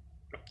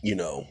 these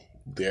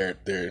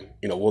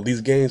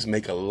games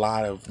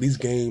these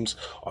games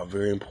are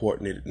very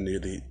important near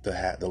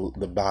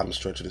the bottom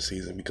stretch of the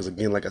season, because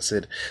again, like I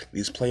said,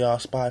 these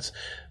playoff spots,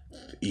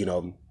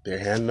 they're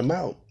handing them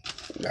out.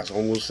 That's all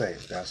I'm gonna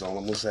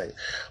say.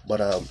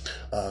 But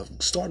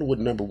starting with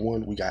number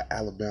 1, we got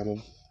Alabama.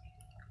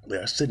 They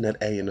are sitting at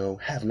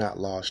 8-0, have not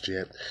lost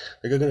yet.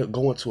 They're gonna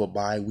go into a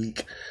bye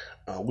week,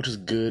 which is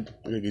good.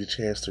 We're going to get a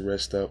chance to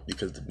rest up,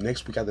 because the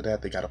next week after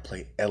that, they got to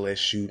play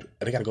LSU.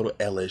 They got to go to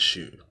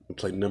LSU and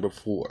play number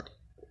 4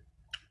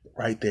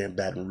 right there in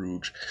Baton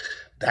Rouge.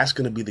 That's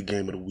going to be the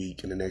game of the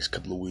week in the next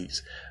couple of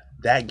weeks.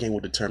 That game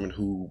will determine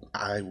who,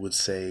 I would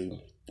say,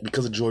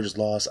 because of Georgia's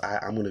loss,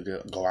 I'm going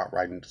to go out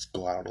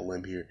on a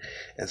limb here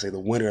and say the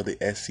winner of the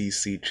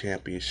SEC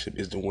championship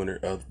is the winner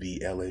of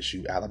the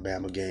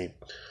LSU-Alabama game.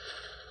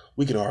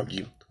 We can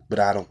argue, but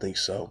I don't think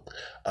so.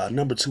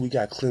 Number 2, we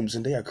got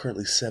Clemson. They are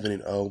currently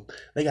 7-0.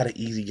 They got an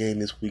easy game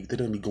this week. They're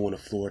going to be going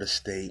to Florida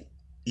State.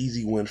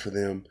 Easy win for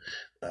them.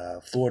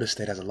 Florida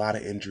State has a lot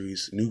of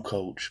injuries, new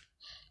coach,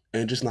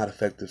 and just not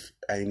effective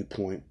at any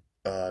point.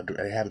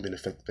 They haven't been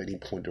effective at any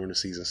point during the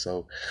season.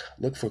 So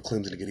look for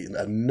Clemson to get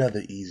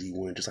another easy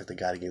win, just like they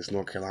got against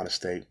North Carolina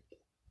State.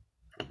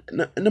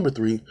 Number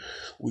 3,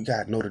 we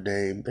got Notre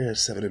Dame. They're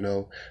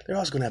 7-0. They're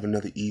also going to have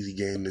another easy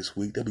game this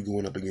week. They'll be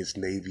going up against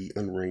Navy,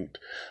 unranked.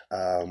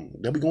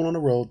 They'll be going on the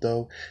road,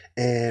 though.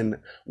 And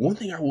one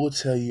thing I will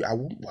tell you, I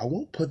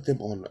won't put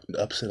them on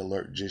upset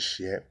alert just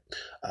yet.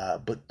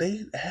 But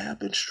they have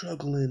been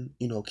struggling,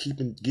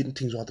 getting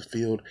teams off the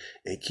field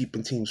and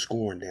keeping teams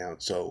scoring down.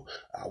 So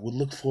I would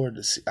look forward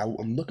to see.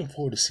 I'm looking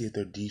forward to see if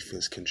their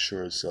defense can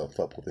shore itself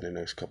up within the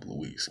next couple of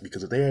weeks.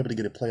 Because if they're able to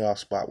get a playoff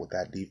spot with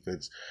that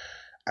defense,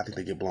 I think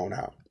they get blown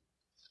out.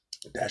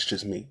 That's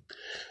just me.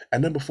 At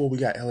number 4, we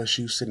got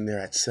LSU sitting there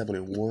at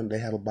 7-1. They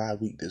have a bye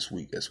week this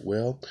week as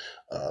well.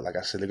 Like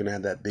I said, they're gonna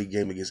have that big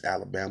game against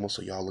Alabama,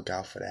 so y'all look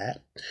out for that.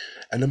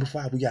 At number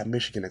 5, we got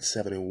Michigan at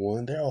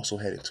 7-1. They're also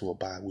headed to a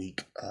bye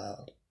week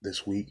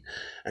this week.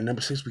 At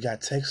number 6, we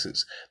got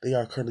Texas. They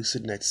are currently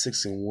sitting at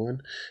 6-1,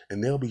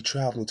 and they'll be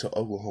traveling to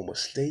Oklahoma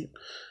State.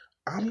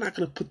 I'm not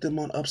going to put them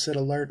on upset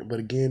alert, but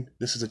again,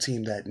 this is a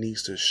team that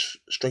needs to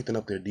strengthen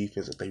up their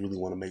defense if they really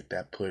want to make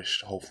that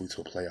push, hopefully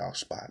to a playoff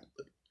spot.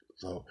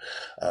 So,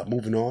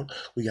 moving on,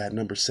 we got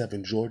number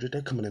 7, Georgia.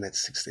 They're coming in at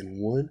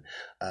 6-1.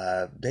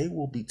 They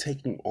will be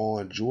taking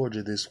on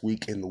Georgia this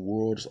week in the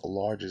world's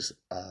largest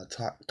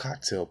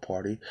cocktail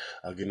party.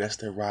 Again, that's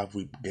their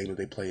rivalry game that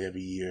they play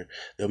every year.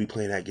 They'll be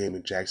playing that game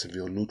in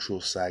Jacksonville,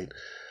 neutral site.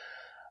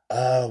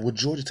 With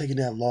Georgia taking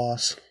that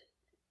loss,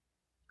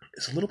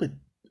 it's a little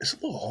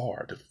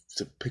hard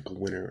to pick a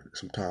winner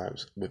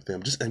sometimes with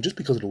them, just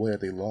because of the way that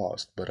they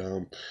lost. But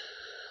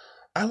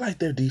I like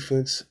their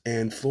defense,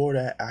 and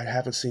Florida. I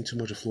haven't seen too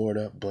much of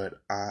Florida,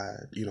 but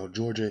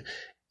Georgia.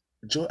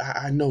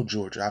 I know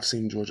Georgia. I've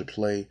seen Georgia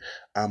play.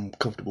 I'm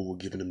comfortable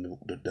with giving them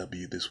the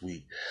W this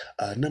week.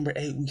 Number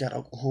 8, we got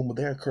Oklahoma.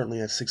 They're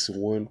currently at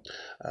 6-1.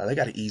 They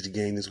got an easy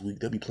game this week.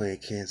 They'll be playing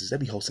Kansas. They'll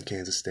be hosting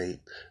Kansas State.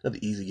 Another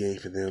easy game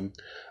for them.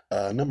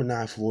 Number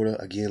 9, Florida.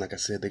 Again, like I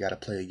said, they got to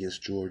play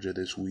against Georgia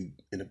this week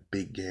in a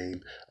big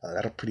game.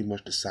 That'll pretty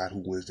much decide who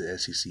wins the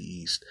SEC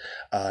East.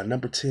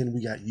 Number 10,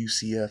 we got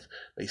UCF.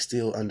 They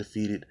still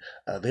undefeated.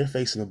 They're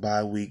facing a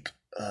bye week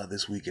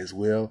this week as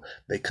well.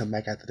 They come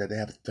back after that. They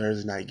have a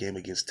Thursday night game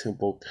against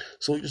Temple,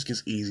 so it just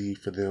gets easy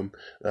for them.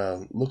 I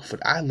look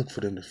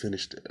for them to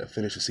finish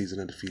the season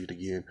undefeated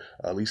again,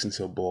 at least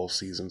until bowl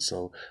season.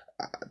 So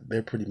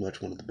they're pretty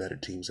much one of the better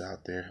teams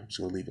out there. I'm just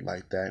gonna leave it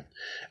like that.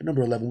 At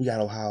number 11, we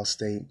got Ohio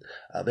State.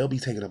 They'll be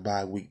taking a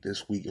bye week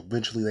this week.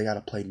 Eventually, they got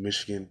to play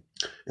Michigan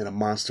in a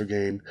monster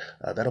game.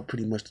 That'll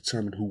pretty much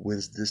determine who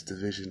wins this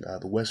division,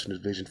 the Western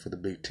Division for the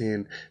Big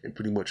Ten, and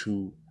pretty much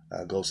who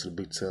goes to the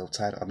Big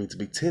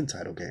Ten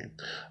title game.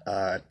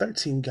 At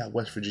 13, we got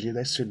West Virginia.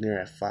 They're sitting there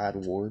at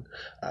 5-1.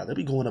 They'll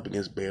be going up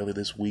against Baylor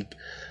this week.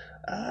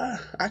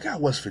 I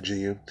got West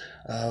Virginia.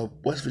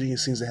 West Virginia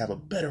seems to have a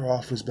better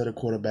offense, better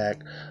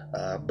quarterback.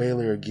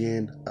 Baylor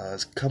again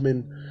is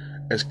coming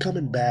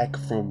back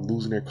from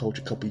losing their coach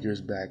a couple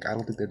years back. I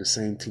don't think they're the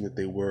same team that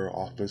they were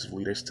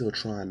offensively. They're still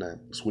trying to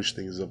switch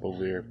things up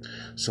over there.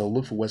 So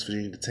look for West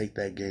Virginia to take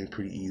that game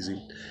pretty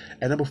easy.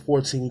 At number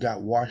 14, we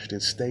got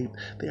Washington State.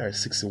 They are at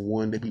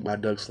 6-1. They beat my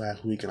Ducks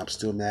last week, and I'm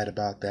still mad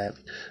about that.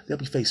 They'll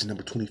be facing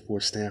number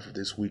 24 Stanford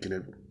this week in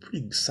a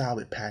pretty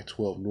solid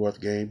Pac-12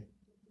 North game.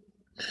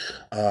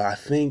 I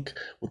think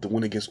with the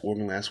win against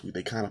Oregon last week,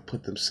 they kind of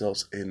put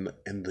themselves in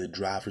the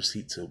driver's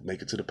seat to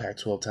make it to the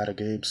Pac-12 title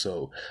game.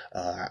 So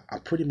I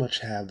pretty much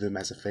have them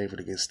as a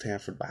favorite against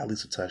Stanford by at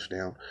least a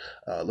touchdown.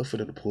 Look for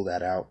them to pull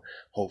that out,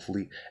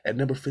 hopefully. At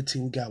number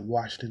 15, we got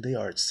Washington. They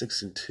are at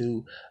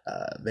 6-2.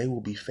 They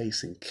will be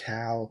facing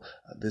Cal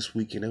this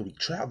weekend. They'll be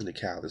traveling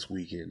to Cal this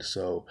weekend.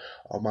 So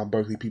all my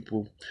Berkeley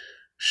people,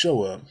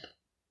 show up.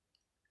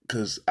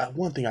 Because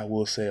one thing I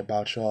will say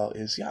about y'all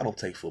is y'all don't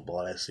take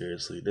football that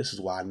seriously. This is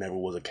why I never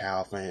was a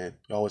Cal fan.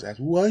 You always ask,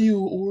 why are you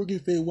an Oregon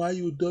fan? Why are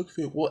you a Duck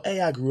fan? Well,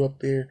 A, I grew up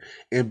there,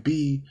 and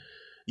B,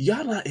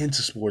 y'all not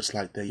into sports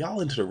like that.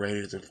 Y'all into the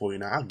Raiders and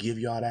 49. I'll give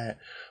y'all that.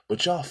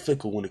 But y'all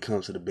fickle when it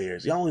comes to the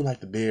Bears. Y'all only like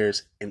the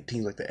Bears and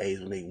teams like the A's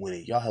when they win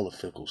it. Y'all hella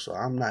fickle. So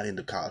I'm not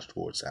into college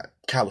sports.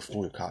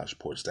 California college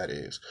sports, that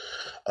is.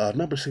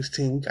 Number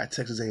 16, we got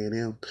Texas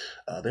A&M.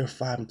 They're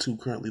 5-2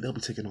 currently. They'll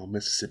be taking on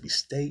Mississippi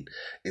State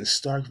in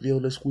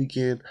Starkville this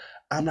weekend.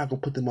 I'm not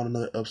going to put them on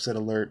another upset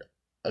alert.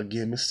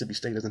 Again, Mississippi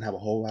State doesn't have a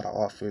whole lot of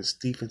offense.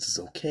 Defense is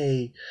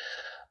okay.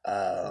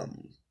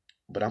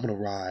 But I'm gonna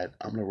ride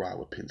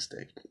with Penn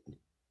State.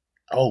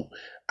 Oh,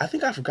 I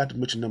think I forgot to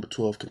mention number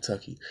 12,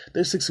 Kentucky.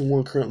 They're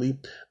 6-1 currently.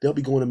 They'll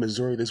be going to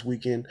Missouri this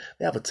weekend.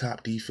 They have a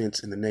top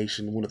defense in the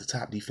nation, one of the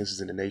top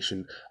defenses in the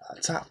nation,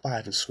 top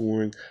 5 in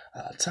scoring,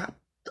 top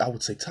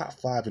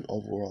 5 in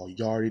overall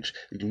yardage.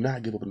 They do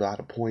not give up a lot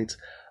of points.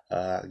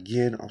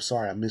 Again, I'm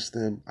sorry I missed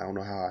them. I don't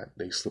know how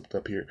they slipped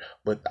up here,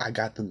 but I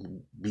got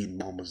them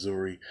beating on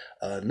Missouri.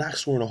 Not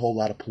scoring a whole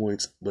lot of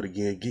points, but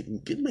again,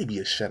 getting maybe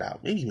a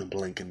shutout, maybe even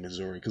blanking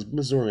Missouri, because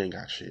Missouri ain't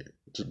got shit.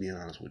 Just being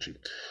honest with you.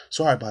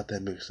 Sorry about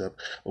that mix up.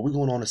 But we're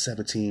going on to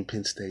 17,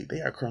 Penn State.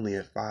 They are currently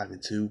at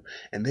 5-2,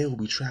 and they will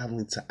be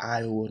traveling to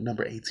Iowa,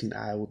 number 18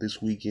 Iowa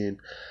this weekend.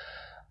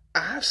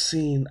 I've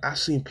seen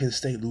Penn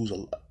State lose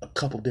a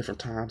couple different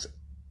times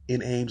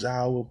in Ames,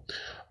 Iowa.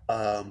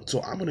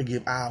 So I'm gonna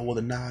give Iowa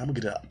the nod. I'm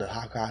gonna get the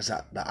Hawkeyes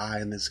the eye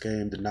in this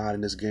game, the nod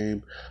in this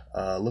game.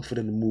 Look for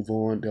them to move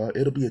on.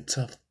 It'll be a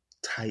tough,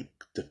 tight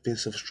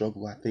defensive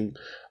struggle. I think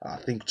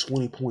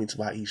 20 points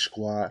by each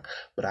squad,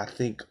 but I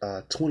think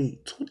 20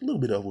 a little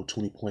bit over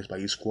 20 points by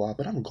each squad.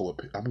 But I'm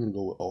gonna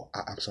go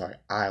with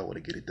Iowa to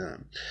get it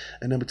done.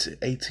 And number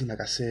 18,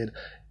 like I said,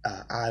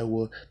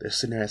 Iowa. They're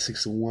sitting there at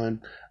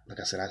 6-1. Like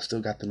I said, I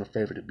still got them a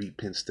favorite to beat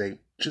Penn State,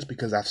 just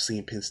because I've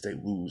seen Penn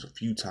State lose a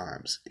few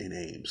times in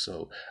Ames.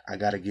 So I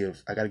gotta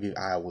give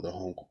Iowa the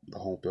home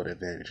field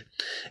advantage.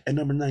 And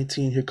number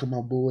 19, here come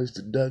my boys,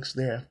 the Ducks.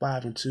 They're at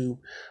 5-2.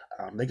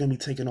 They're gonna be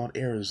taking on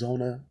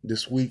Arizona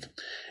this week,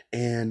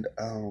 and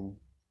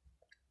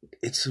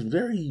it's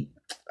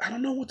I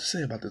don't know what to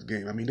say about this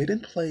game. I mean, they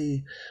didn't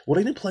play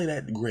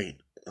that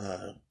great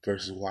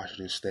versus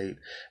Washington State,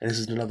 and this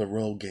is another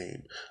road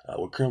game.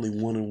 We're currently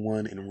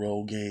 1-1 in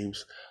road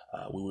games.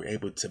 We were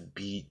able to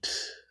beat.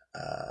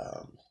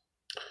 I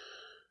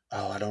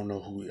don't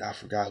know I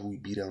forgot who we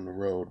beat on the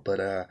road,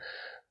 but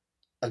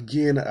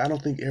again, I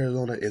don't think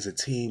Arizona is a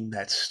team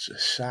that's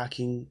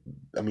shocking.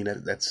 I mean,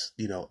 that's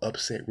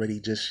upset ready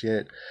just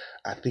yet.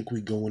 I think we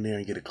go in there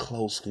and get a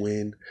close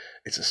win.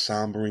 It's a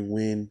sombering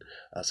win.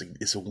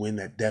 It's a win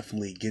that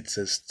definitely gets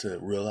us to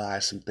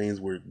realize some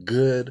things. We're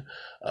good.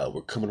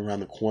 We're coming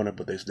around the corner,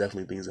 but there's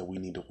definitely things that we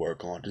need to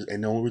work on.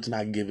 And the only reason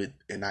I give it,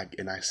 and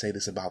I say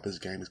this about this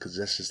game, is because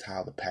that's just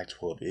how the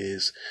Pac-12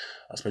 is,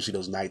 especially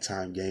those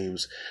nighttime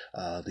games.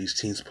 These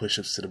teams push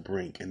us to the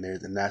brink, and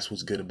that's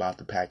what's good about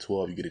the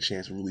Pac-12. You get a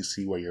chance to really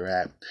see where you're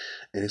at,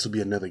 and this will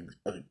be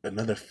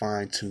another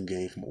fine-tuned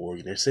game from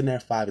Oregon. They're sitting there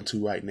at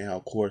 5-2 right now.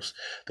 Of course,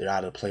 they're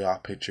out of the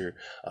playoff picture.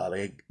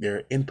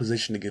 They're in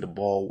position to get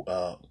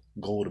a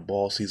goal to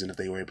ball season if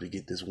they were able to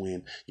get this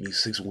win. You need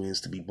 6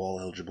 wins to be ball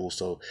eligible.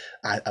 So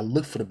I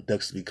look for the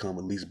Ducks to become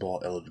at least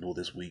ball eligible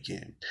this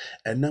weekend.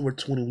 At number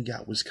 20, we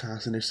got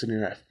Wisconsin. They're sitting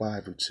there at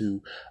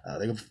 5-2.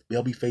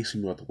 They'll be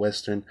facing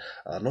Northwestern.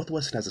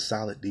 Northwestern has a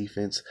solid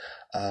defense,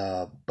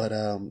 but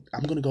I'm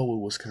going to go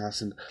with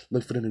Wisconsin.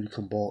 Look for them to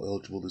become ball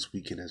eligible this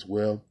weekend as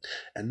well.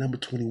 At number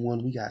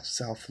 21, we got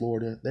South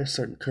Florida. They're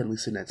currently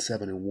sitting at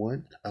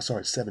 7-0.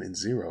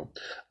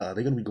 They're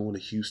going to be going to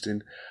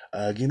Houston.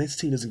 Again, this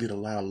team doesn't get a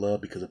lot of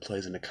love because it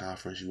plays in the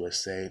Conference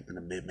USA, in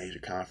the mid-major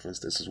conference.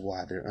 This is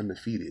why they're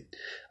undefeated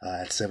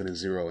at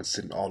 7-0 and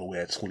sitting all the way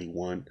at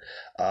 21.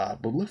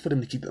 But look for them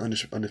to keep the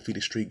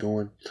undefeated streak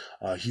going.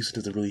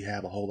 Houston doesn't really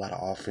have a whole lot of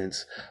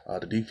offense.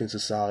 The defense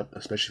is solid,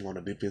 especially on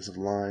the defensive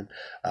line.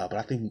 But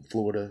I think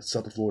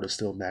Southern Florida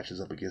still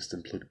matches up against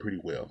them pretty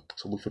well.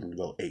 So look for them to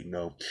go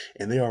 8-0.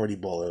 And they're already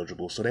ball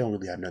eligible, so they don't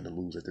really have nothing to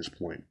lose at this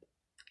point.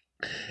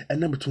 At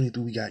number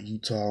 23, we got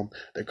Utah.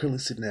 They're currently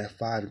sitting at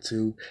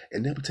 5-2,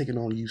 and they'll be taking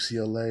on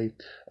UCLA.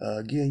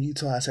 Again,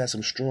 Utah has had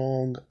some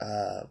strong,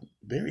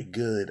 very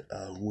good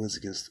wins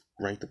against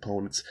ranked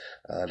opponents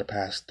the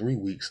past 3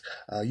 weeks.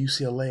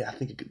 UCLA, I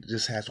think it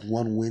just has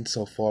one win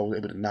so far. Was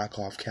able to knock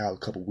off Cal a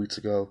couple weeks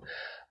ago.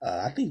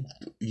 I think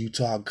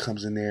Utah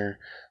comes in there,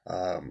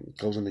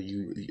 goes into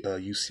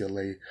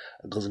UCLA,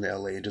 goes into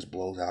LA, and just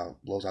blows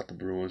out the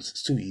Bruins.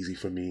 It's too easy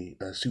for me.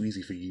 It's too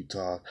easy for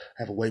Utah.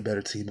 Have a way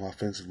better team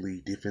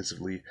offensively,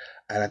 defensively,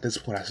 and at this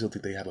point, I still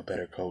think they have a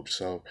better coach.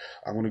 So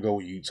I'm going to go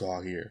with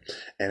Utah here.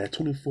 And at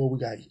 24, we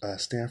got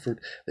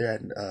Stanford. They're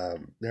at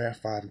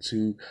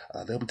 5-2.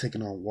 They'll be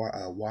taking on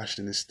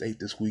Washington State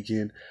this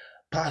weekend.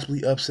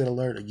 Possibly upset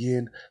alert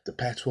again. The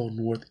Pac-12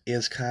 North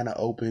is kind of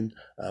open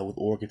with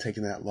Oregon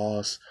taking that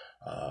loss.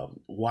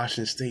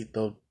 Washington State,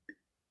 though,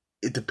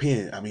 it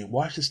depends. I mean,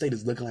 Washington State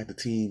is looking like the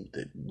team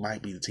that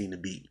might be the team to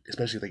beat,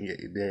 especially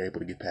if they're able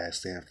to get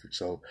past Stanford.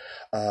 So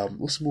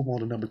let's move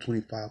on to number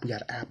 25. We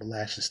got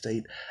Appalachian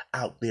State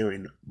out there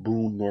in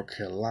Boone, North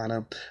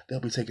Carolina. They'll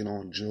be taking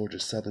on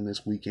Georgia Southern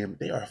this weekend.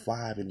 They are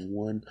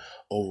 5-1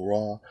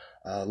 overall.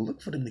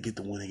 Look for them to get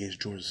the win against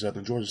Georgia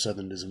Southern. Georgia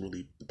Southern doesn't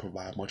really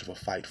provide much of a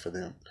fight for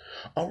them.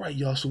 All right,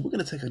 y'all. So we're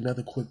gonna take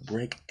another quick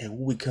break, and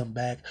when we come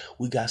back,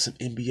 we got some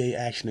NBA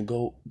action to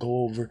go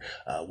over.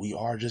 We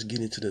are just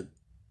getting to the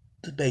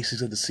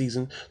basics of the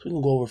season, so we're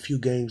gonna go over a few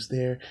games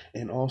there,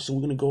 and also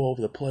we're gonna go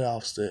over the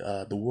playoffs,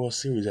 the World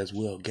Series as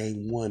well.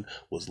 Game 1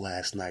 was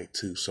last night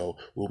too, so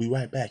we'll be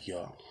right back,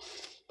 y'all.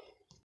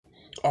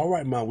 All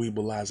right, my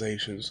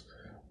Weebalizations,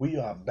 we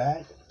are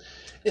back,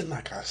 and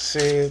like I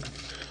said,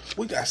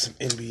 we got some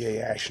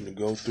NBA action to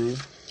go through.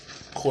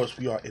 Of course,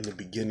 we are in the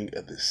beginning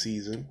of the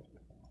season.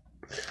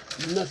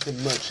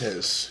 Nothing much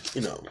has,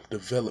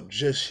 developed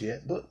just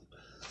yet, but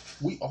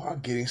we are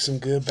getting some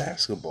good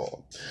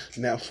basketball.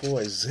 Now,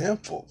 for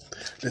example,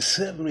 the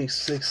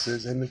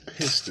 76ers and the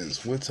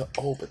Pistons went to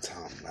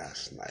overtime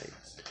last night.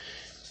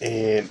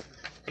 And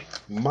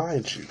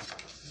mind you,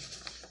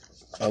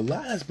 a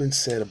lot has been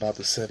said about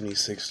the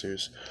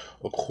 76ers.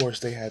 Of course,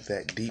 they had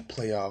that deep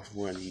playoff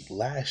run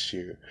last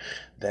year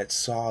that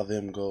saw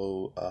them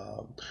go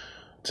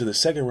to the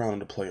second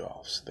round of the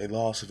playoffs. They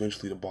lost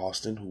eventually to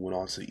Boston, who went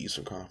on to the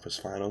Eastern Conference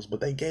Finals, but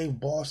they gave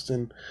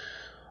Boston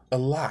a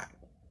lot.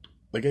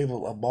 They gave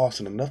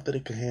Boston enough that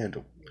it could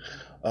handle.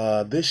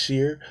 This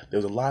year, there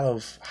was a lot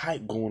of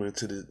hype going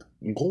into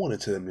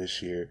them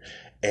this year,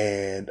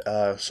 and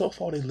so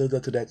far they lived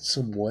up to that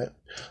somewhat.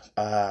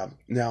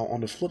 Now,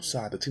 on the flip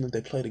side, the team that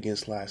they played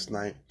against last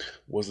night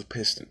was the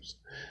Pistons.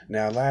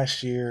 Now,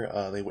 last year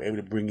they were able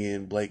to bring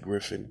in Blake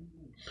Griffin.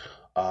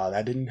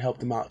 That didn't help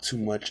them out too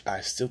much.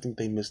 I still think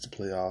they missed the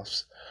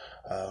playoffs.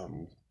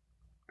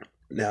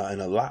 Now,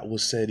 and a lot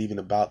was said even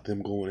about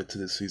them going into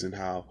the season,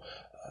 how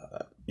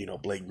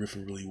Blake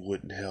Griffin really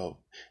wouldn't help,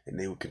 and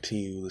they would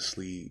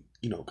continuously,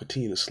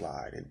 continue to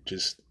slide and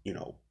just,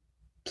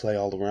 play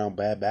all around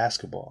bad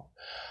basketball.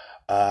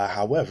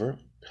 However,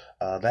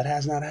 that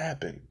has not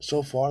happened.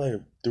 So far,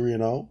 they're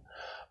 3-0.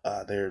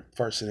 They're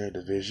first in their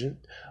division.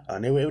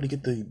 And they were able to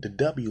get the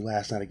W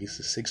last night against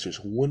the Sixers,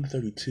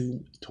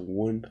 132 to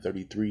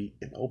 133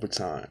 in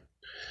overtime.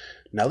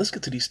 Now, let's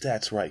get to these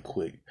stats right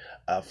quick.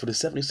 For the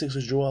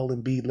 76ers, Joel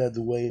Embiid led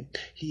the way.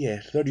 He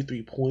had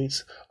 33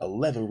 points,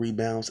 11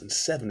 rebounds, and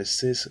 7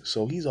 assists,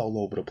 so he's all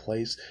over the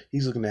place.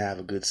 He's looking to have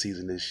a good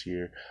season this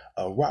year.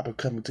 Robert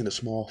Covington, the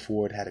small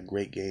forward, had a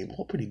great game,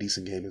 a pretty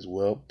decent game as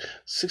well.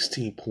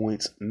 16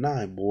 points,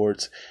 9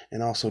 boards,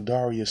 and also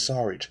Dario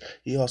Saric.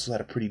 He also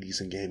had a pretty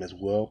decent game as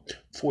well.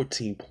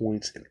 14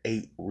 points and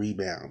 8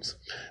 rebounds.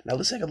 Now,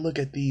 let's take a look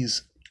at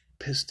these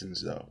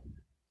Pistons, though.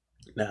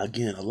 Now,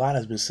 again, a lot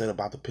has been said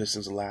about the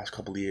Pistons the last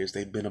couple of years.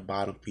 They've been a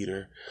bottom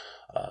feeder.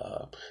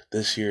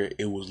 This year,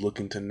 it was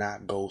looking to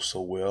not go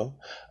so well.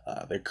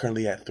 They're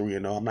currently at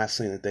 3-0. I'm not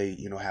saying that they,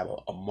 have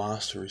a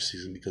monstrous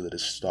season because of the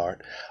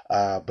start.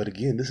 But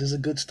again, this is a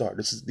good start.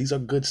 These are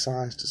good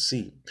signs to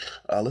see.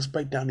 Let's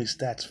break down these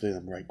stats for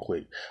them right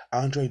quick.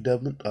 Andre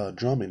Drummond,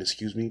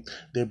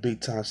 their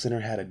big-time center,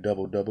 had a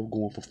double-double,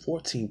 going for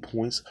 14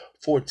 points,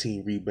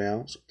 14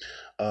 rebounds.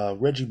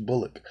 Reggie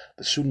Bullock,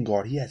 the shooting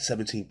guard, he had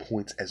 17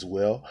 points as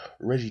well.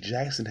 Reggie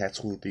Jackson had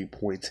 23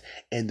 points.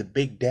 And the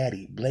big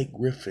daddy, Blake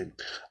Griffin,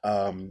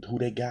 who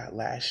they got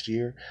last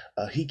year,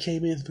 he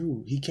came in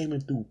through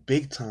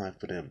big time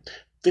for them.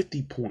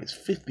 50 points,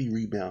 50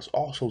 rebounds,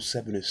 also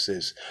 7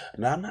 assists.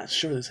 Now, I'm not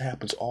sure this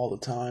happens all the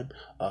time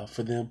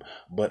for them,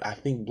 but I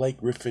think Blake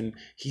Griffin,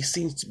 he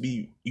seems to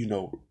be,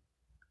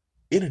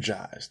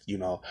 energized,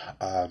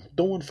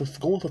 going for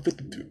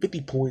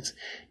 50 points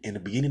in the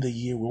beginning of the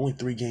year. We're only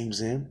 3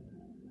 games in.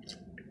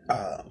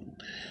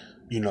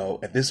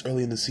 At this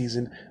early in the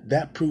season,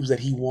 that proves that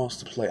he wants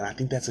to play, and I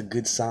think that's a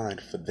good sign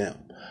for them.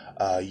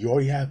 You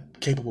already have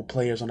capable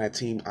players on that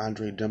team.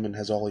 Andre Drummond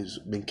has always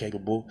been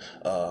capable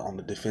on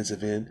the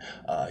defensive end.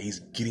 He's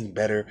getting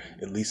better,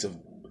 at least on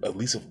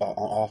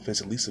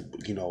offense, at least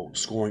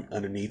scoring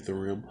underneath the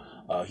rim.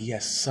 He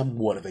has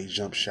somewhat of a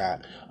jump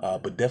shot,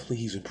 but definitely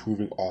he's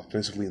improving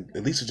offensively,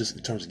 at least just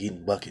in terms of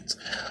getting buckets.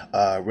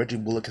 Reggie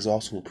Bullock has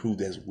also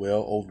improved as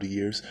well over the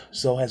years.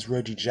 So has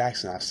Reggie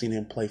Jackson. I've seen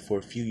him play for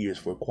a few years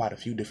for quite a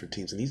few different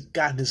teams, and he's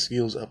gotten his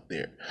skills up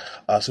there.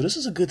 So this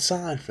is a good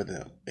sign for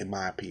them, in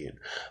my opinion.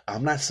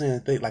 I'm not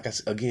saying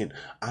that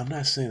I'm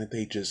not saying that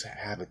they just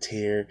have a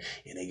tear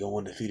and they go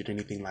undefeated or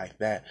anything like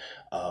that,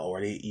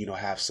 or they,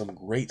 have some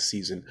great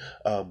season.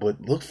 But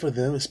look for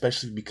them,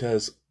 especially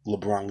because of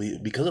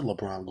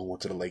LeBron going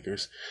to the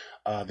Lakers,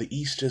 the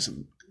East just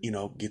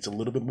gets a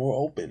little bit more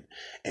open,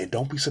 and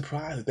don't be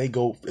surprised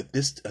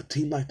if a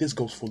team like this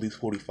goes for these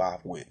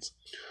 45 wins,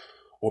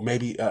 or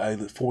maybe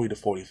 40 to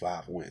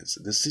 45 wins.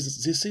 This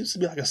seems to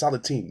be like a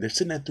solid team. They're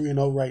sitting at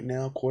 3-0 right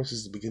now. Of course,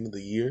 it's the beginning of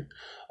the year.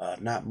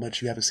 Not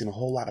much. You haven't seen a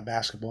whole lot of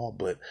basketball,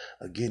 but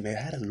again, they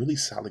had a really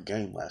solid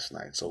game last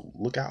night. So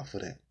look out for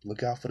them.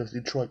 Look out for the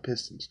Detroit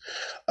Pistons.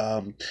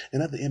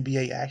 In other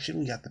NBA action,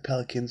 we got the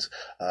Pelicans.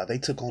 They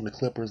took on the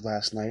Clippers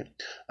last night.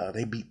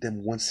 They beat them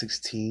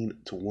 116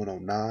 to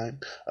 109.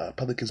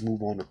 Pelicans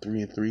move on to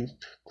 3-3.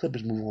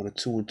 Clippers move on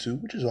to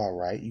 2-2, which is all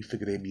right. You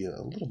figure they'd be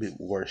a little bit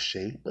worse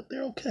shape, but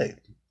they're okay.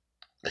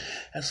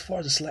 As far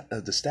as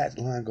the stat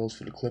line goes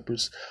for the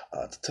Clippers,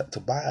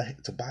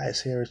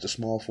 Tobias Harris, the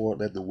small forward,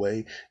 led the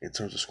way in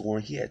terms of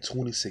scoring. He had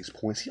 26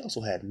 points. He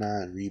also had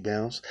 9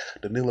 rebounds.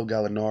 Danilo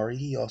Gallinari,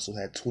 he also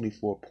had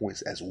 24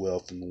 points as well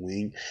from the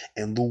wing.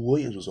 And Lou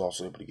Williams was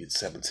also able to get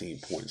 17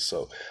 points.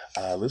 So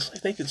looks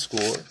like they can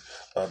score.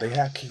 They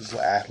have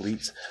capable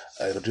athletes.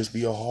 It'll just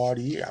be a hard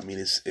year. I mean,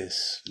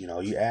 it's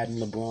you adding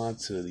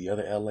LeBron to the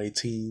other LA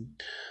team.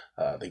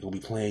 They're going to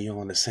be playing you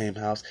on the same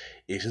house.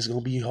 It's just going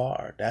to be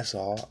hard. That's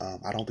all.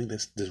 I don't think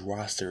this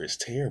roster is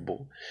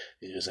terrible.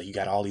 It's just like you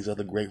got all these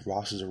other great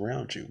rosters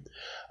around you.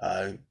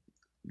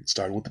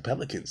 starting with the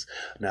Pelicans.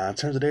 Now, in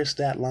terms of their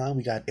stat line,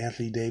 we got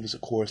Anthony Davis,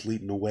 of course,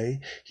 leading the way.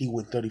 He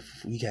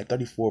had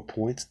 34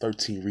 points,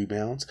 13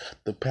 rebounds.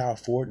 The power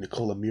forward,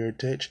 Nikola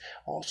Mirotic,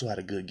 also had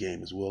a good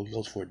game as well. He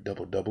goes for a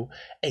double-double,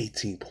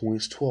 18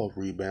 points, 12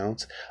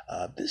 rebounds.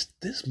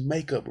 This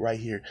makeup right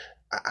here,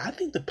 I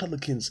think the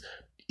Pelicans,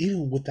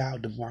 even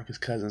without DeMarcus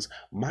Cousins,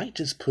 might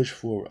just push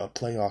for a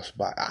playoff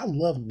spot. I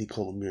love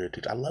Nikola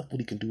Mirotic. I love what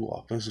he can do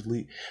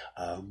offensively.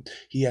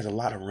 He has a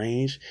lot of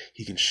range.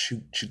 He can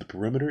shoot the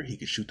perimeter. He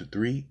can shoot the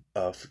three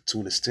to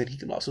an extent. He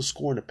can also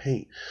score in the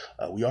paint.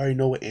 We already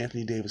know what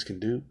Anthony Davis can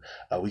do.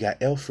 We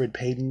got Elfrid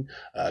Payton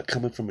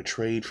coming from a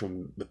trade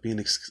from the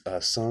Phoenix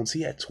Suns.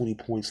 He had 20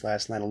 points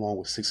last night along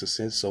with 6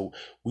 assists. So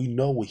we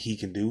know what he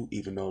can do,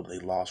 even though they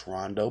lost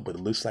Rondo. But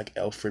it looks like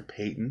Elfrid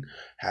Payton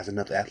has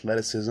enough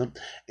athleticism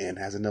and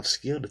has enough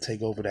skill to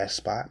take over that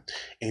spot.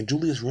 And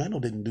Julius Randle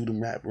didn't do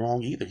them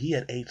wrong either. He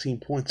had 18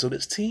 points. So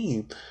this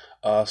team,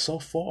 so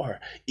far,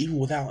 even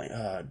without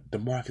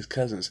DeMarcus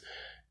Cousins,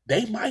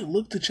 they might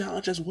look to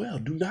challenge as well.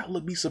 Do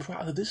not be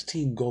surprised if this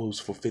team goes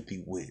for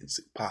 50 wins,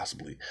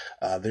 possibly.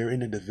 They're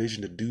in a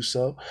division to do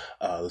so.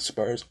 The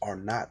Spurs are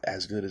not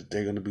as good as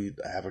they're going to be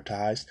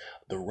advertised.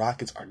 The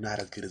Rockets are not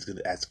as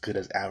good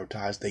as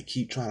advertised. They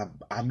keep trying to.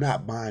 I'm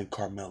not buying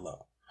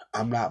Carmelo.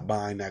 I'm not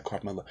buying that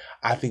Carmelo.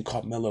 I think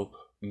Carmelo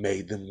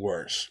made them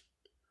worse.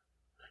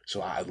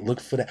 So I look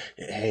for that.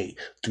 Hey,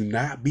 do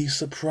not be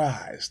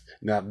surprised.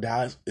 Now,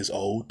 Dallas is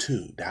old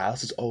too.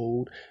 Dallas is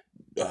old.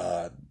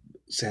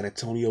 San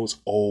Antonio is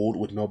old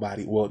with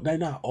nobody. Well, they're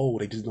not old.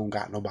 They just don't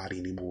got nobody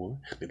anymore.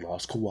 They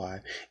lost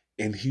Kawhi.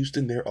 In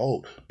Houston, they're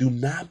old. Do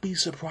not be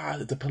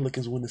surprised if the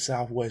Pelicans win the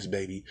Southwest,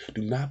 baby.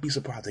 Do not be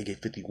surprised they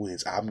get 50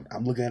 wins. I'm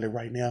looking at it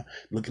right now,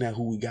 looking at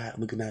who we got,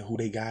 looking at who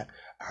they got.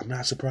 I'm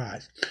not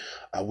surprised.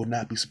 I would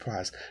not be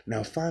surprised.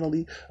 Now,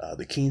 finally,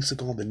 the Kings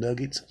took on the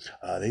Nuggets.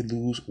 They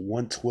lose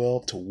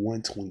 112 to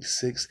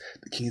 126.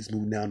 The Kings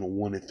move down to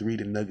 1-3.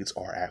 The Nuggets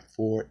are at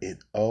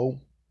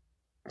 4-0.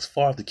 As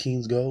far as the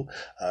Kings go,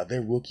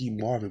 their rookie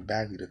Marvin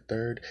Bagley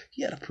III,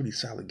 he had a pretty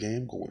solid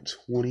game, going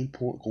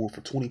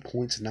for 20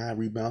 points, 9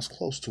 rebounds,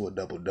 close to a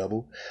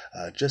double-double.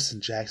 Justin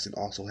Jackson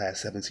also had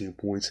 17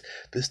 points.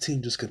 This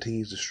team just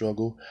continues to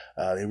struggle.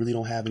 They really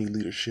don't have any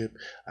leadership.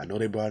 I know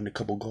they brought in a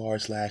couple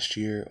guards last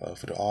year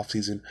for the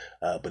offseason,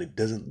 but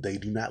they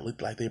do not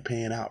look like they're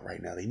paying out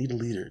right now. They need a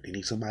leader. They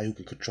need somebody who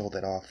can control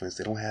that offense.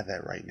 They don't have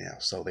that right now,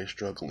 so they're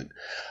struggling.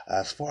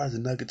 As far as the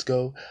Nuggets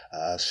go,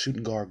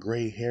 shooting guard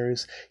Gray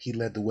Harris, he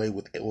led the way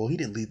with, well, he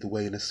didn't lead the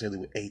way necessarily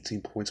with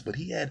 18 points, but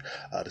he had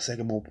the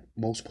second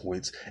most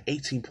points,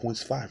 18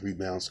 points, 5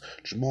 rebounds.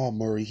 Jamal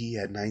Murray, he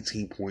had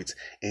 19 points,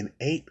 and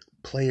 8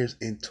 players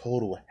in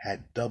total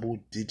had double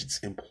digits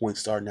in points,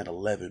 starting at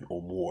 11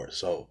 or more.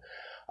 So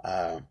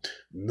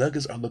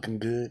Nuggets are looking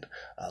good.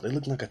 They're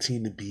looking like a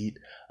team to beat.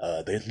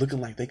 They're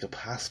looking like they could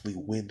possibly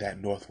win that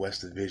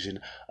Northwest Division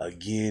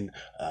again.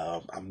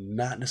 I'm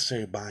not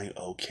necessarily buying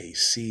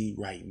OKC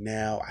right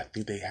now. I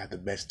think they have the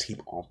best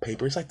team on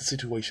paper. It's like the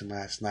situation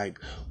last night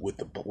with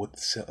the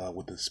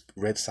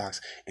Red Sox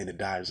and the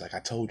Dodgers. Like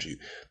I told you,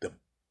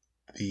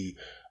 the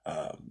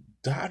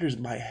Dodgers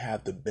might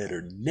have the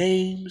better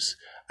names.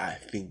 I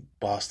think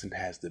Boston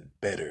has the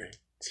better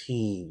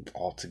team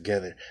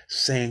altogether.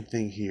 Same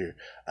thing here.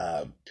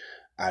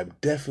 I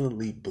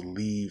definitely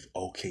believe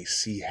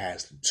OKC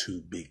has the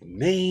 2 big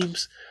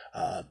names.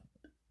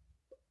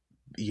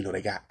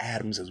 They got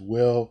Adams as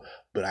well,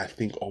 but I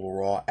think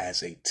overall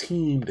as a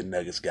team, the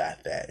Nuggets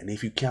got that. And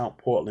if you count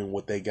Portland,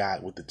 what they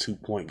got with the 2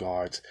 point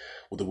guards,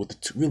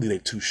 really they're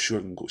 2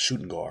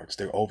 shooting guards.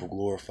 They're over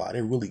glorified.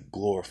 They're really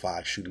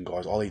glorified shooting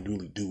guards. All they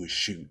really do is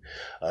shoot.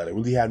 They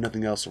really have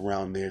nothing else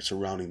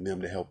surrounding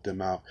them to help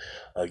them out.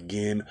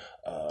 Again,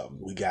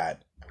 we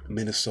got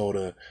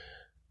Minnesota.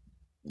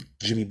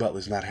 Jimmy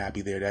Butler's not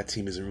happy there. That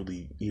team isn't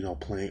really,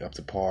 playing up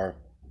to par.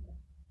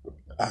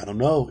 I don't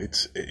know.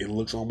 It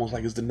looks almost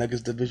like it's the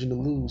Nuggets division to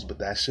lose, but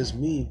that's just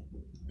me.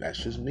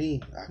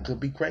 I could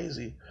be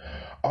crazy.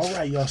 All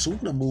right, y'all. So we're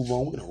gonna move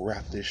on. We're gonna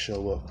wrap this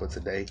show up for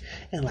today.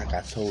 And like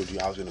I told you,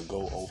 I was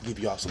gonna give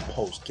y'all some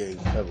post game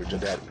coverage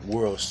of that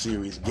World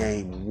Series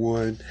Game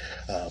 1,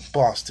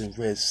 Boston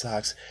Red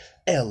Sox,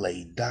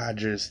 LA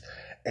Dodgers,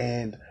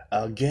 and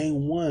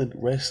Game 1,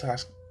 Red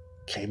Sox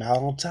came out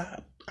on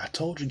top. I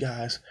told you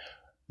guys,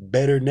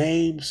 better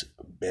names,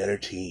 better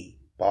team.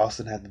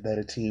 Boston had the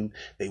better team.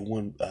 They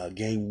won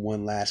Game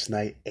 1 last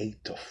night,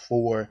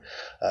 8-4.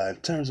 In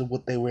terms of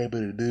what they were able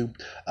to do,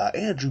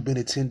 Andrew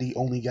Benintendi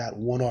only got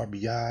 1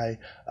 RBI.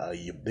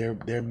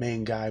 Their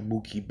main guy,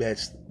 Mookie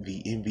Betts,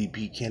 the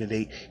MVP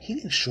candidate, he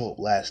didn't show up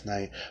last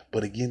night.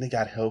 But again, they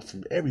got help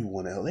from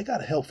everyone else. They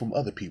got help from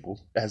other people,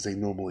 as they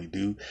normally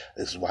do.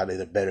 This is why they're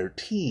the better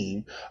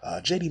team.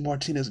 JD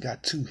Martinez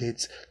got 2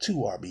 hits, 2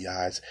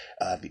 RBIs.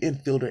 The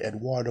infielder,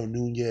 Eduardo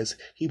Nunez,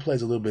 he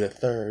plays a little bit of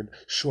third,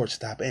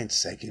 shortstop, and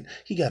second.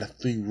 He got a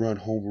 3-run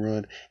home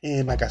run,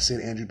 and like I said,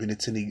 Andrew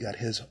Benintendi got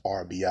his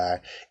RBI.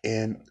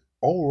 And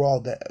overall,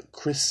 that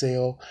Chris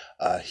Sale,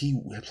 he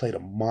played a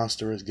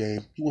monstrous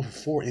game. He went for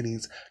 4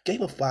 innings,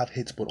 gave up 5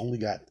 hits, but only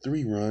got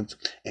 3 runs,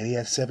 and he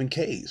had 7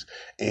 Ks.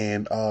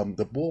 And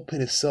the bullpen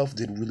itself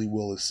did really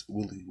well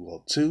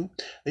too.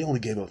 They only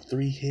gave up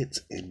 3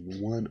 hits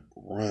and 1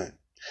 run.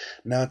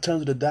 Now, in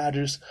terms of the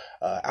Dodgers,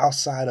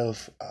 outside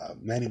of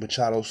Manny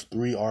Machado's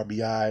 3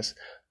 RBIs,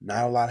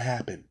 not a lot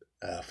happened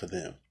for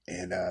them,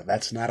 and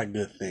that's not a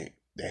good thing.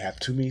 They have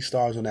too many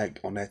stars on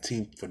that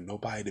team for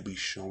nobody to be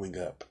showing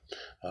up.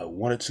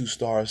 1 or 2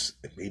 stars,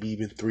 maybe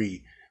even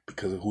 3,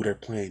 because of who they're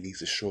playing, needs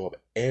to show up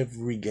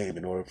every game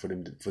in order for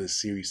the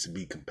series to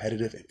be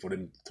competitive and for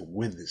them to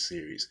win this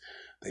series.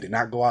 They did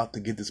not go out to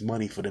get this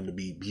money for them to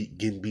be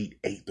getting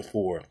beat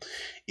 8-4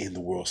 in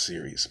the World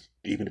Series,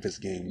 even if it's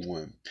game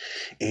 1.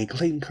 And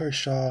Clayton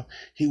Kershaw,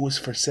 he was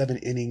for 7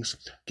 innings,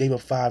 gave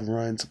up 5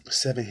 runs,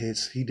 7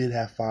 hits. He did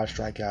have 5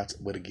 strikeouts,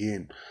 but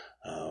again,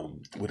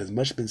 with as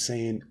much been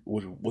saying,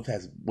 with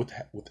as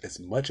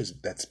much as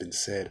that's been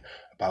said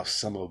about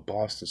some of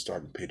Boston's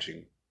starting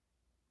pitching,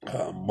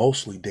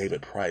 mostly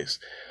David Price,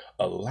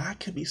 a lot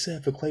can be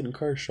said for Clayton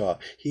Kershaw.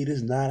 He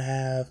does not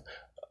have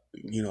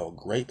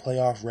great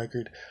playoff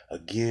record.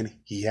 Again,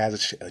 he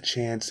has a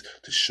chance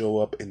to show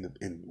up in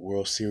the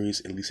World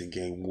Series, at least in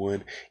game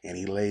 1, and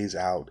he lays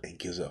out and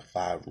gives up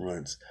 5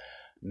 runs.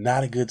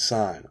 Not a good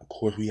sign. Of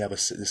course,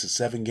 this is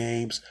 7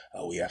 games.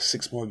 We have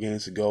 6 more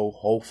games to go.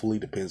 Hopefully,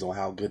 depends on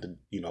how good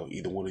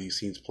either one of these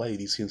teams play.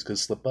 These teams could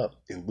slip up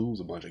and lose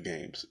a bunch of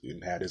games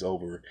and have this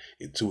over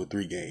in 2 or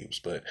 3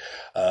 games. But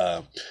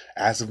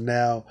as of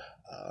now,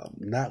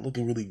 not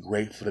looking really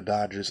great for the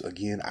Dodgers.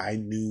 Again, I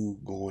knew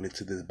going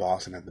into this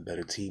Boston had the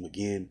better team.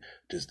 Again,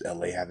 just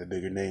LA had the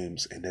bigger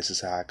names, and this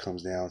is how it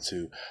comes down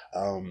to.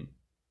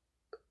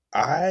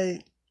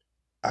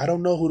 I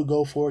don't know who to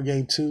go for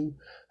game 2.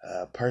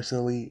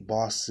 Personally,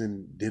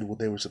 Boston did what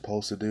they were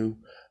supposed to do,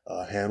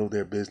 handled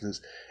their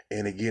business,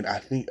 and again,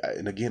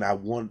 I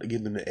wanted to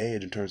give them the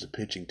edge in terms of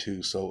pitching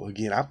too. So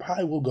again, I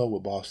probably will go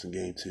with Boston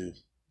game 2.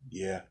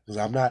 Yeah, because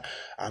I'm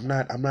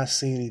not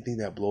seeing anything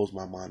that blows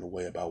my mind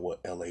away about what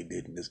LA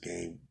did in this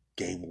game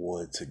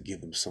 1 to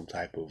give them some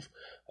type of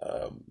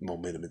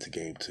momentum into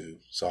game 2.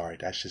 Sorry,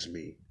 that's just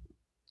me.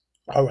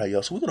 All right,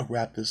 y'all. So we're gonna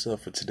wrap this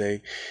up for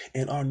today.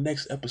 In our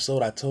next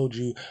episode, I told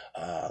you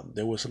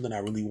there was something I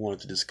really wanted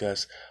to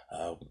discuss.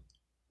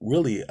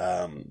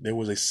 There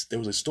was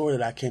a story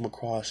that I came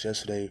across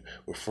yesterday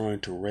referring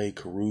to Ray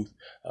Caruth,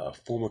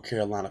 former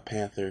Carolina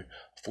Panther,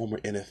 former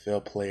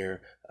NFL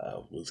player,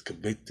 was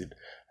convicted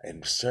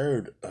and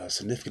served a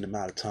significant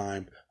amount of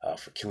time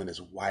for killing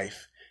his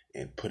wife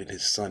and putting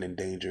his son in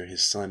danger.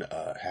 His son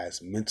has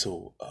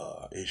mental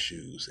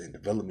issues and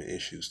development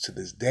issues to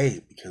this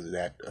day because of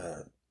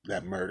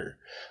that murder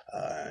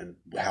and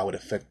how it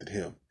affected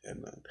him.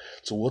 And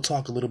so we'll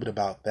talk a little bit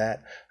about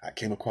that. I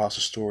came across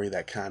a story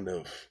that kind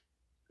of,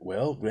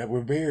 that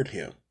revered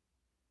him.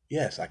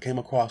 Yes, I came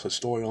across a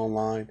story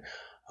online,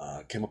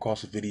 came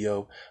across a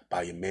video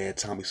by your man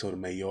Tommy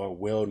Sotomayor,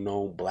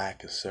 well-known black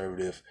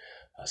conservative,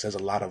 says a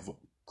lot of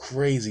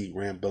crazy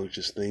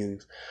rambunctious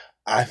things.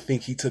 I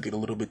think he took it a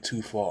little bit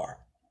too far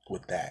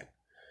with that.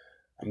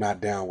 I'm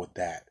not down with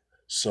that.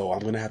 So I'm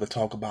going to have to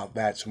talk about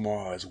that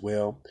tomorrow as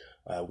well.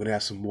 We're going to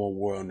have some more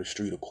War on the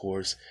Street, of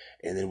course.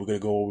 And then we're going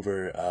to go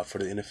over, for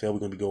the NFL, we're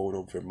going to be going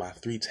over my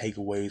 3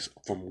 takeaways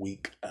from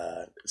week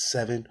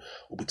 7.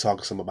 We'll be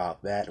talking some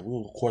about that.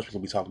 And of course, we're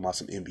going to be talking about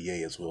some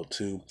NBA as well,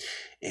 too.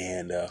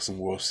 And some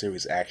World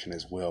Series action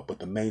as well. But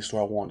the main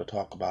story I wanted to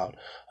talk about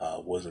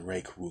was the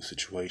Ray Caruth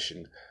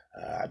situation.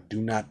 I do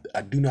not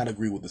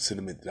agree with the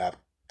sentiment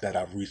that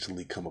I've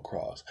recently come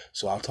across.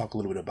 So I'll talk a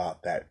little bit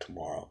about that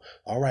tomorrow.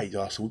 All right,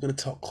 y'all. So we're going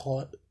to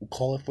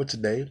call it for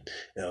today.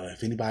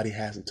 If anybody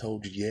hasn't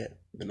told you yet,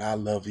 then I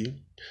love you.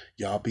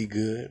 Y'all be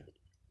good.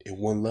 And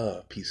one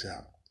love. Peace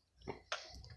out.